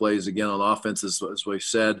explosive plays again on offense, as we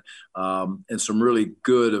said, and some really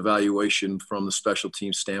good evaluation from the special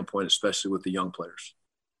team standpoint, especially with the young players.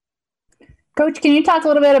 Coach, can you talk a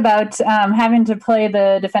little bit about having to play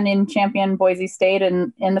the defending champion Boise State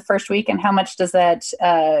in the first week, and how much does that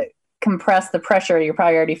compress the pressure you're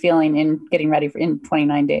probably already feeling in getting ready in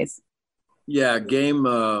 29 days? Yeah, game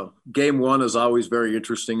one is always very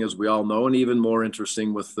interesting, as we all know, and even more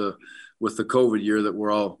interesting with the COVID year that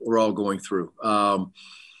we're all going through.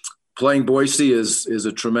 Playing Boise is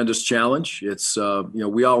a tremendous challenge. It's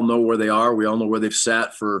we all know where they are. We all know where they've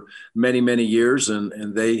sat for many, many years,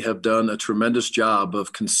 and they have done a tremendous job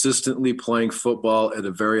of consistently playing football at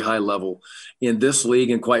a very high level in this league,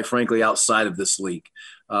 and quite frankly, outside of this league.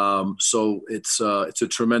 So it's a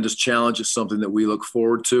tremendous challenge. It's something that we look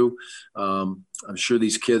forward to. I'm sure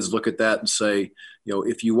these kids look at that and say,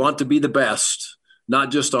 if you want to be the best, not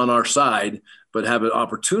just on our side, but have an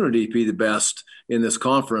opportunity to be the best in this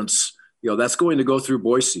conference, that's going to go through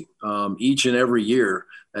Boise. Each and every year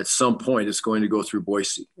at some point it's going to go through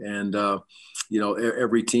Boise. And,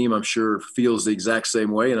 every team I'm sure feels the exact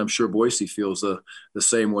same way. And I'm sure Boise feels the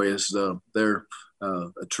same way, as they're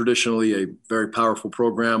traditionally a very powerful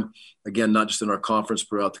program. Again, not just in our conference, but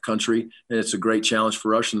throughout the country. And it's a great challenge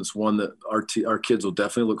for us. And it's one that our kids will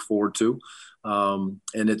definitely look forward to.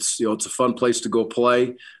 And it's a fun place to go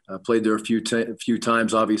play. Played there a few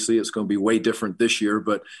times. Obviously, it's going to be way different this year,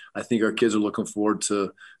 but I think our kids are looking forward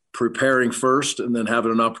to preparing first and then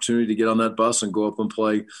having an opportunity to get on that bus and go up and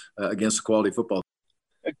play against a quality football.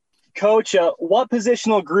 Coach, what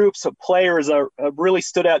positional groups of players have really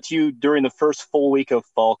stood out to you during the first full week of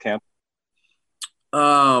fall camp?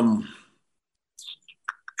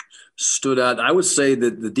 Stood out. I would say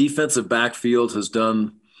that the defensive backfield has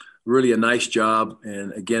done really a nice job,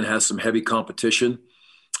 and again has some heavy competition.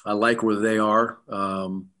 I like where they are.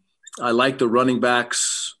 I like the running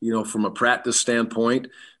backs, from a practice standpoint.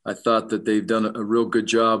 I thought that they've done a real good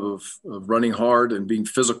job of running hard and being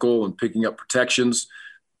physical and picking up protections,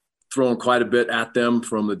 throwing quite a bit at them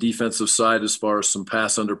from the defensive side as far as some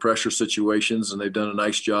pass under pressure situations, and they've done a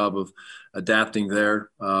nice job of adapting there.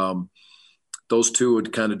 Those two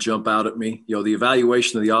would kind of jump out at me. The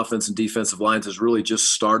evaluation of the offense and defensive lines has really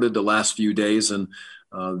just started the last few days, and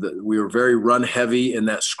we were very run heavy in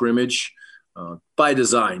that scrimmage by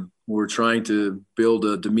design. We're trying to build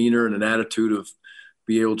a demeanor and an attitude of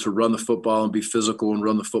be able to run the football and be physical and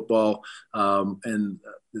run the football. And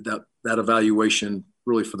that evaluation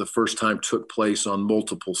really for the first time took place on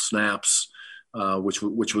multiple snaps, which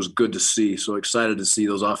was good to see. So excited to see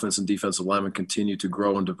those offense and defensive linemen continue to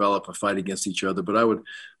grow and develop and fight against each other. But I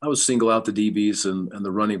would single out the DBs and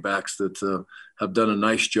the running backs that have done a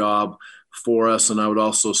nice job for us. And I would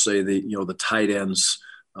also say the tight ends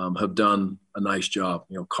have done a nice job.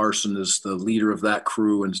 Carson is the leader of that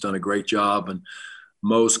crew and has done a great job. And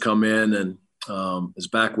Mo's come in and is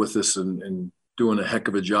back with us and doing a heck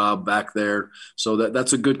of a job back there. So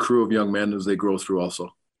that's a good crew of young men as they grow through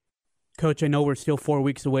also. Coach, I know we're still 4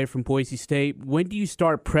 weeks away from Boise State. When do you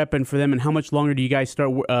start prepping for them, and how much longer do you guys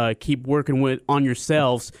keep working on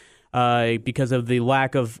yourselves because of the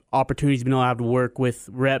lack of opportunities being allowed to work with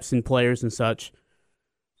reps and players and such?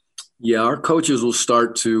 Yeah, our coaches will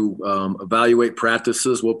start to evaluate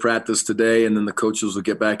practices. We'll practice today, and then the coaches will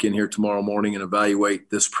get back in here tomorrow morning and evaluate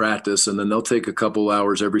this practice. And then they'll take a couple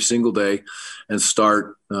hours every single day and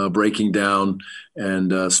start breaking down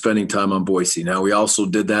and spending time on Boise. Now, we also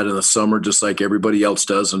did that in the summer, just like everybody else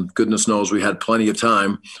does. And goodness knows we had plenty of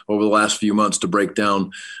time over the last few months to break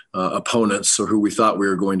down opponents or who we thought we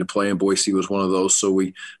were going to play, and Boise was one of those. So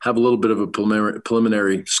we have a little bit of a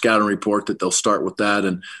preliminary scouting report that they'll start with that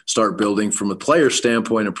and start building. From a player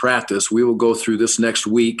standpoint of practice, we will go through this next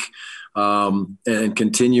week and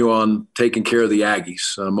continue on taking care of the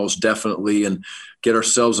Aggies, most definitely, and get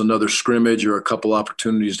ourselves another scrimmage or a couple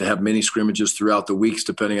opportunities to have mini scrimmages throughout the weeks,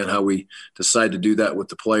 depending on how we decide to do that with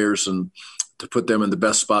the players, and to put them in the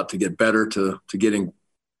best spot to get better, to getting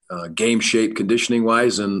game shape conditioning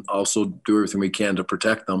wise, and also do everything we can to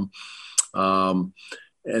protect them. And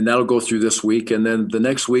that'll go through this week. And then the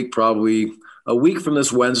next week, probably a week from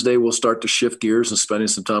this Wednesday, we'll start to shift gears and spending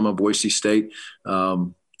some time on Boise State.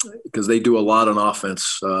 because they do a lot on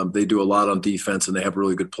offense. They do a lot on defense, and they have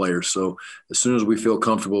really good players. So as soon as we feel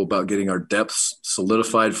comfortable about getting our depths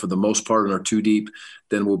solidified for the most part in our two deep,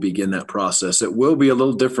 then we'll begin that process. It will be a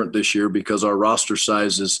little different this year because our roster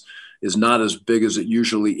size is not as big as it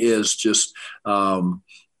usually is, just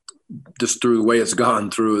through the way it's gone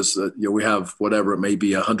through is that, we have whatever it may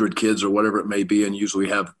be, 100 kids or whatever it may be, and usually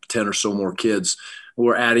have 10 or so more kids.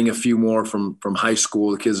 We're adding a few more from high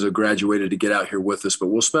school, the kids that have graduated, to get out here with us. But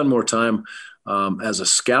we'll spend more time as a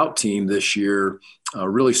scout team this year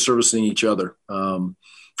really servicing each other. And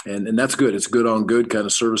that's good. It's good on good, kind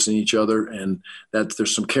of servicing each other. And that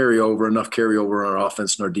there's some enough carryover on our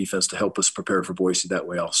offense and our defense to help us prepare for Boise that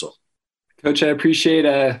way also. Coach, I appreciate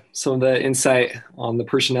some of the insight on the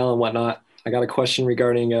personnel and whatnot. I got a question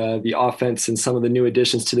regarding the offense and some of the new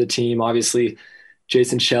additions to the team. Obviously,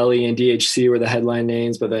 Jason Shelley and DHC were the headline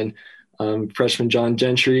names, but then freshman John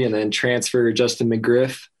Gentry and then transfer Justin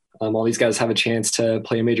McGriff. All these guys have a chance to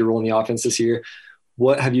play a major role in the offense this year.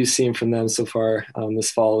 What have you seen from them so far this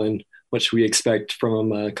fall, and what should we expect from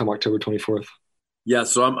them come October 24th? Yeah,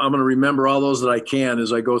 so I'm going to remember all those that I can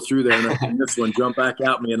as I go through there. And then this one, jump back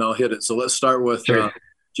at me and I'll hit it. So let's start with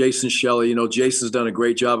Jason Shelley. Jason's done a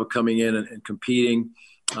great job of coming in and competing,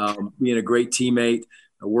 being a great teammate.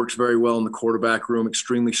 Works very well in the quarterback room,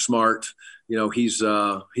 extremely smart. He's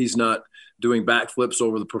not doing backflips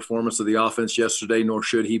over the performance of the offense yesterday, nor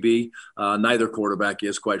should he be. Neither quarterback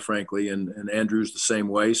is, quite frankly, and Andrew's the same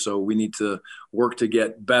way. So we need to work to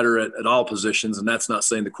get better at all positions, and that's not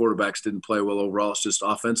saying the quarterbacks didn't play well overall. It's just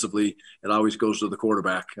offensively, it always goes to the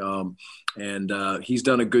quarterback. And he's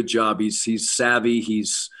done a good job. He's savvy.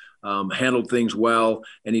 He's handled things well,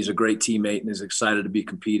 and he's a great teammate, and is excited to be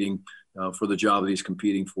competing for the job that he's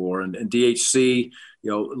competing for. And DHC,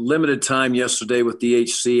 limited time yesterday with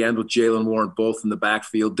DHC and with Jalen Warren, both in the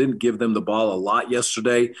backfield. Didn't give them the ball a lot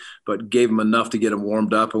yesterday, but gave them enough to get them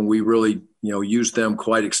warmed up. And we really, used them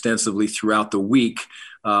quite extensively throughout the week.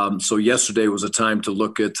 So yesterday was a time to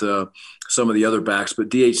look at some of the other backs. But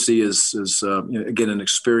DHC is again, an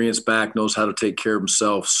experienced back, knows how to take care of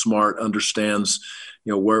himself, smart, understands,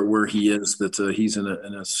 where he is, that he's in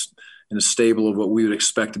a stable of what we would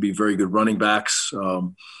expect to be very good running backs,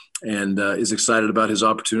 and is excited about his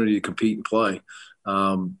opportunity to compete and play.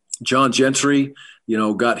 John Gentry,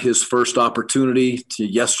 got his first opportunity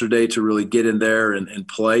yesterday to really get in there and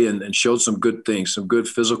play and showed some good things, some good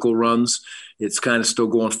physical runs. It's kind of still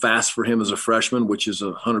going fast for him as a freshman, which is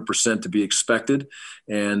 100% to be expected.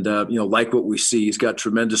 And, like what we see, he's got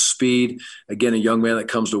tremendous speed. Again, a young man that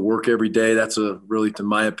comes to work every day. That's really, to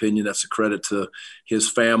my opinion, that's a credit to his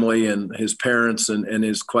family and his parents and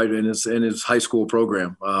his high school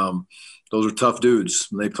program. Those are tough dudes.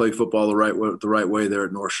 They play football the right way there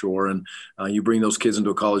at North Shore. And you bring those kids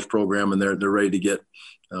into a college program, and they're ready to get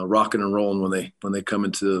rocking and rolling when they come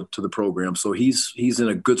into the program. So he's in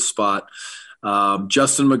a good spot.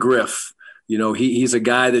 Justin McGriff, he's a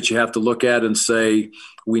guy that you have to look at and say,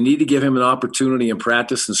 we need to give him an opportunity in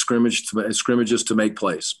practice and scrimmages to make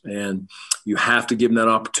plays. And you have to give him that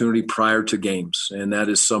opportunity prior to games. And that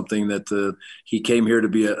is something that he came here to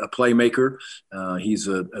be a playmaker. He's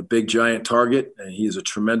a big, giant target, and he's a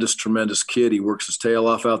tremendous, tremendous kid. He works his tail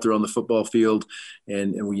off out there on the football field,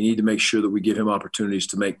 and we need to make sure that we give him opportunities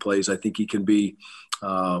to make plays. I think he can be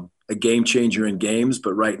a game changer in games,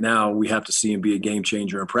 but right now we have to see him be a game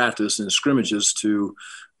changer in practice and scrimmages to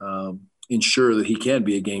ensure that he can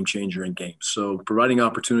be a game changer in games. So providing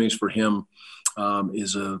opportunities for him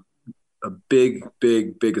is a big,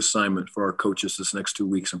 big, big assignment for our coaches this next 2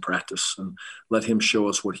 weeks in practice, and let him show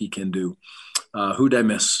us what he can do. Who'd I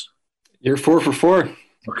miss? You're 4 for 4.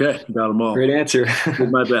 Okay, got them all. Great answer. Did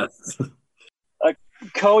my best.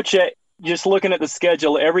 Coach, just looking at the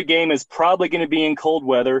schedule, every game is probably going to be in cold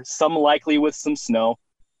weather, some likely with some snow.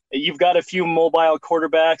 You've got a few mobile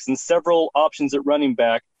quarterbacks and several options at running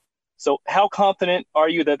back. So how confident are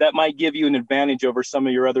you that might give you an advantage over some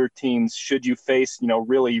of your other teams should you face,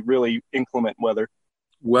 really, really inclement weather?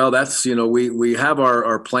 Well, that's, we have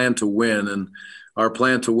our plan to win, and our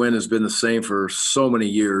plan to win has been the same for so many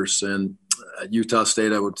years. And at Utah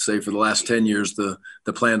State, I would say for the last 10 years, the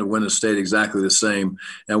plan to win has stayed exactly the same.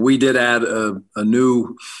 And we did add a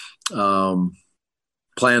new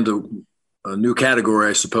a new category,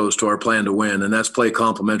 I suppose, to our plan to win, and that's play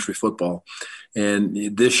complementary football.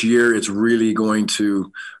 And this year, it's really going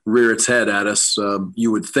to rear its head at us.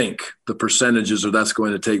 You would think the percentages of that's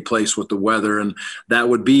going to take place with the weather, and that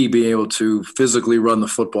would be being able to physically run the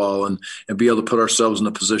football and be able to put ourselves in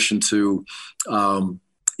a position to,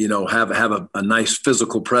 have a nice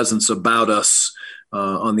physical presence about us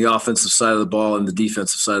on the offensive side of the ball and the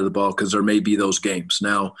defensive side of the ball, because there may be those games.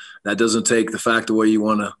 Now, that doesn't take the fact away you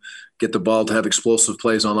want to get the ball to have explosive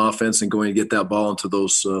plays on offense and going to get that ball into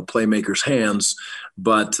those playmakers' hands.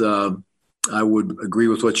 But I would agree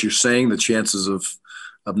with what you're saying. The chances of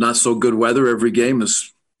not so good weather every game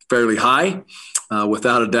is fairly high,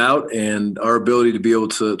 without a doubt. And our ability to be able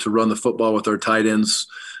to run the football with our tight ends,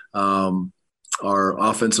 our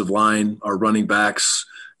offensive line, our running backs,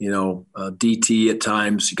 DT at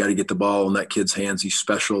times, you got to get the ball in that kid's hands. He's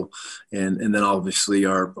special. And then obviously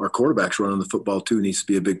our quarterbacks running the football too needs to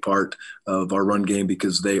be a big part of our run game,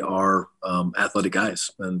 because they are athletic guys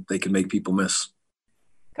and they can make people miss.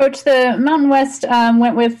 Coach, the Mountain West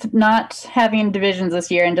went with not having divisions this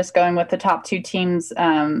year and just going with the top 2 teams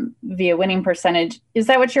via winning percentage. Is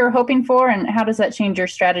that what you were hoping for? And how does that change your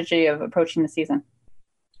strategy of approaching the season?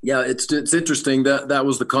 Yeah, it's interesting. That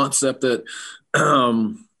was the concept that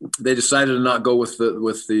they decided to not go with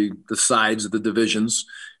the sides of the divisions,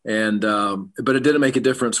 and but it didn't make a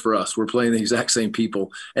difference for us. We're playing the exact same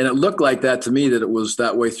people, and it looked like that to me that it was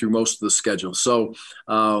that way through most of the schedule. So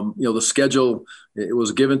the schedule, it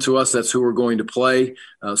was given to us. That's who we're going to play.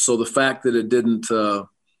 So the fact that it didn't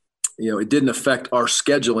it didn't affect our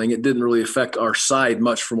scheduling, it didn't really affect our side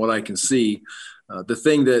much from what I can see. The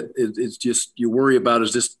thing that is just you worry about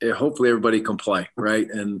is just hopefully everybody can play, right?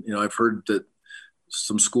 And I've heard that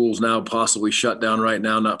some schools now possibly shut down right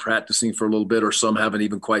now, not practicing for a little bit, or some haven't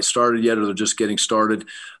even quite started yet, or they're just getting started.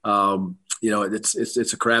 It's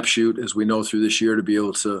a crapshoot, as we know, through this year, to be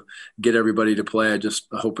able to get everybody to play.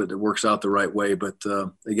 I hope it works out the right way. But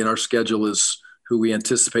again, our schedule is who we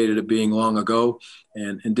anticipated it being long ago,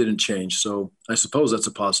 and didn't change. So I suppose that's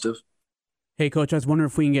a positive. Hey, Coach, I was wondering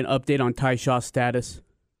if we can get an update on Ty Shaw's status.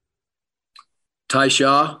 Ty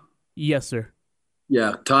Shaw? Yes, sir.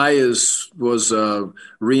 Yeah, Ty was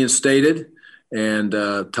reinstated, and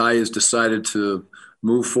Ty has decided to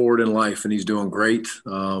move forward in life, and he's doing great.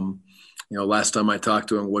 Last time I talked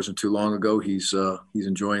to him wasn't too long ago. He's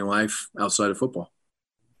enjoying life outside of football.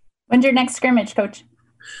 When's your next scrimmage, Coach?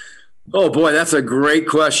 Oh, boy, that's a great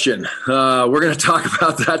question. We're going to talk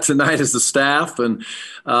about that tonight as the staff. And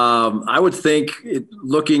I would think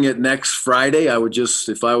looking at next Friday,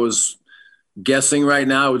 if I was guessing right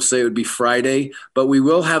now, I would say it would be Friday. But we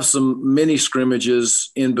will have some mini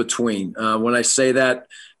scrimmages in between. When I say that,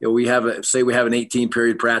 we have an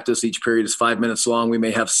 18-period practice. Each period is 5 minutes long. We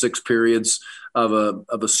may have 6 periods of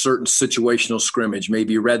a certain situational scrimmage,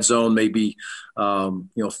 maybe red zone, maybe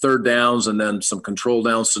third downs, and then some control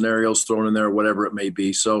down scenarios thrown in there, whatever it may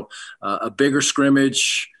be. So a bigger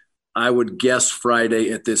scrimmage, I would guess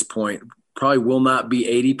Friday at this point. Probably will not be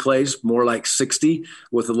 80 plays, more like 60,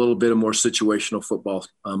 with a little bit of more situational football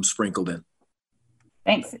sprinkled in.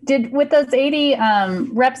 Thanks. With those 80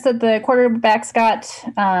 reps that the quarterbacks got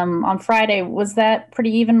on Friday, was that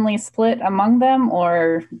pretty evenly split among them,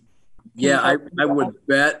 or? Yeah, I would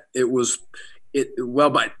bet it was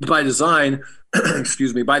by design.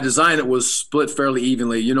 Excuse me. By design, it was split fairly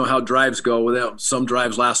evenly. You know how drives go. Some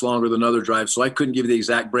drives last longer than other drives, so I couldn't give you the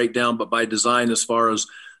exact breakdown. But by design, as far as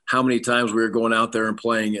how many times we were going out there and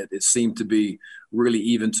playing it, it seemed to be really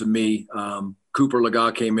even to me. Cooper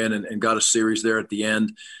Laga came in and got a series there at the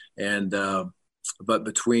end, and but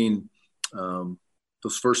between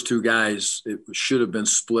those first 2 guys, it should have been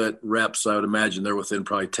split reps. I would imagine they're within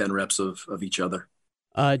probably 10 reps of each other.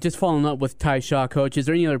 Just following up with Ty Shaw, Coach, is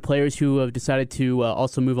there any other players who have decided to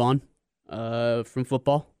also move on from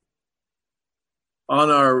football?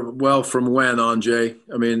 From when on, Jay?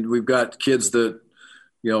 I mean, we've got kids that,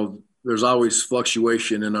 there's always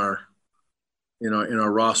fluctuation in our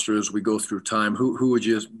roster as we go through time. Who would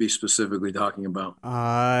you be specifically talking about?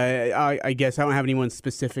 I guess I don't have anyone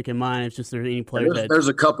specific in mind. It's just there's any players. There's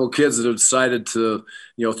a couple of kids that have decided to,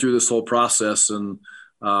 through this whole process, and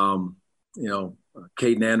Caden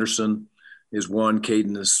Anderson is one.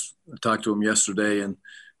 I talked to him yesterday, and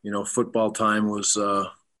football time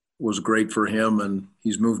was great for him, and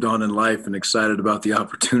he's moved on in life and excited about the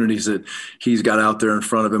opportunities that he's got out there in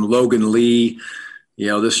front of him. Logan Lee.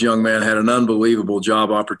 This young man had an unbelievable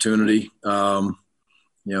job opportunity.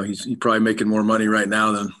 He's probably making more money right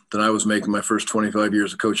now than I was making my first 25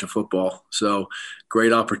 years of coaching football. So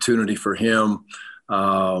great opportunity for him.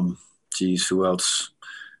 Who else?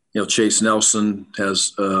 Chase Nelson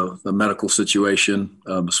has a medical situation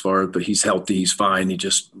but he's healthy, he's fine.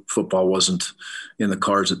 Football wasn't in the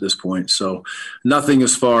cards at this point. So nothing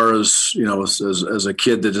as far as, as a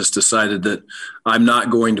kid that just decided that I'm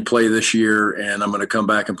not going to play this year and I'm going to come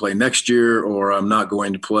back and play next year, or I'm not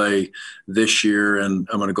going to play this year and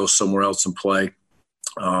I'm going to go somewhere else and play.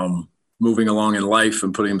 moving along in life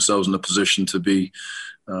and putting themselves in a position to be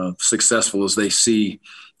successful as they see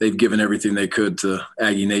they've given everything they could to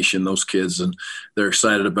Aggie Nation, those kids, and they're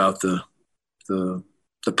excited about the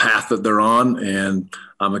path that they're on, and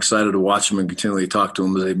I'm excited to watch them and continually talk to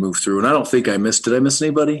them as they move through. And I don't think did I miss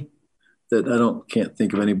anybody? Can't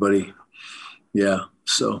think of anybody. Yeah.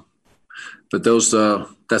 So, but those,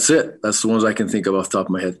 that's it. That's the ones I can think of off the top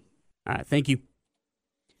of my head. All right. Thank you.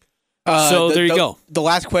 There you go. The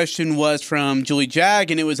last question was from Julie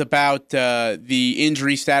Jag, and it was about the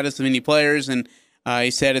injury status of any players. And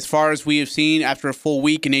he said, as far as we have seen, after a full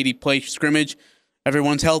week and 80-play scrimmage,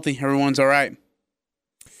 everyone's healthy. Everyone's all right.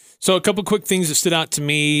 So a couple quick things that stood out to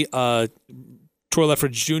me. Troy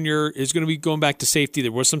Leffridge Jr. is going to be going back to safety.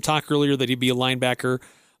 There was some talk earlier that he'd be a linebacker.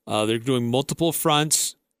 They're doing multiple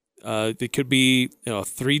fronts. They could be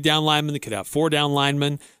 3 down linemen. They could have 4 down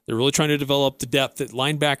linemen. They're really trying to develop the depth at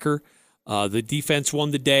linebacker. The defense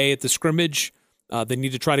won the day at the scrimmage. They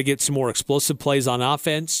need to try to get some more explosive plays on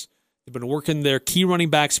offense. They've been working their key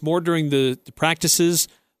running backs more during the practices,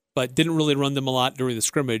 but didn't really run them a lot during the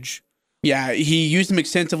scrimmage. Yeah, he used them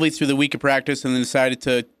extensively through the week of practice and then decided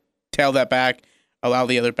to tail that back, allow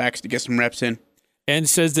the other backs to get some reps in. And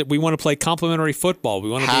says that we want to play complementary football.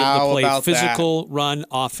 We want to be able to play physical run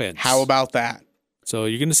offense. How about that? So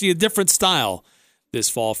you're going to see a different style this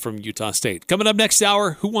fall from Utah State. Coming up next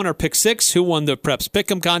hour, who won our Pick 6? Who won the Preps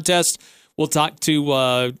Pick'em contest? We'll talk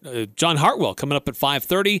to John Hartwell coming up at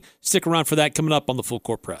 5:30. Stick around for that coming up on the Full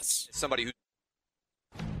Court Press.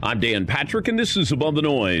 I'm Dan Patrick, and this is Above the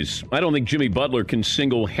Noise. I don't think Jimmy Butler can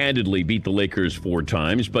single-handedly beat the Lakers 4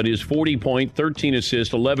 times, but his 40-point,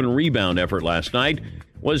 13-assist, 11-rebound effort last night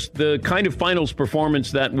was the kind of finals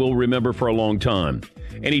performance that we'll remember for a long time.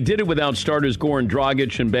 And he did it without starters Goran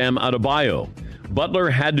Dragic and Bam Adebayo. Butler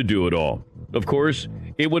had to do it all. Of course,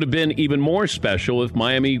 it would have been even more special if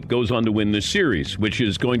Miami goes on to win this series, which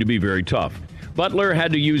is going to be very tough. Butler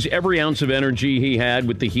had to use every ounce of energy he had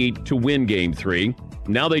with the Heat to win Game 3.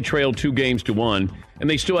 Now they trail 2-1, and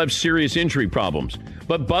they still have serious injury problems.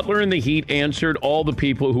 But Butler and the Heat answered all the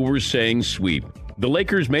people who were saying sweep. The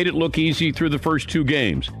Lakers made it look easy through the first 2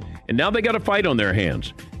 games, and now they got a fight on their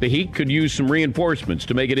hands. The Heat could use some reinforcements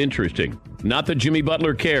to make it interesting. Not that Jimmy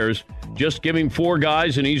Butler cares. Just give him 4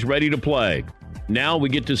 guys and he's ready to play. Now we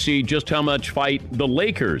get to see just how much fight the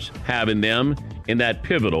Lakers have in them in that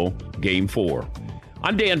pivotal Game 4.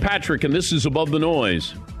 I'm Dan Patrick, and this is Above the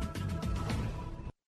Noise.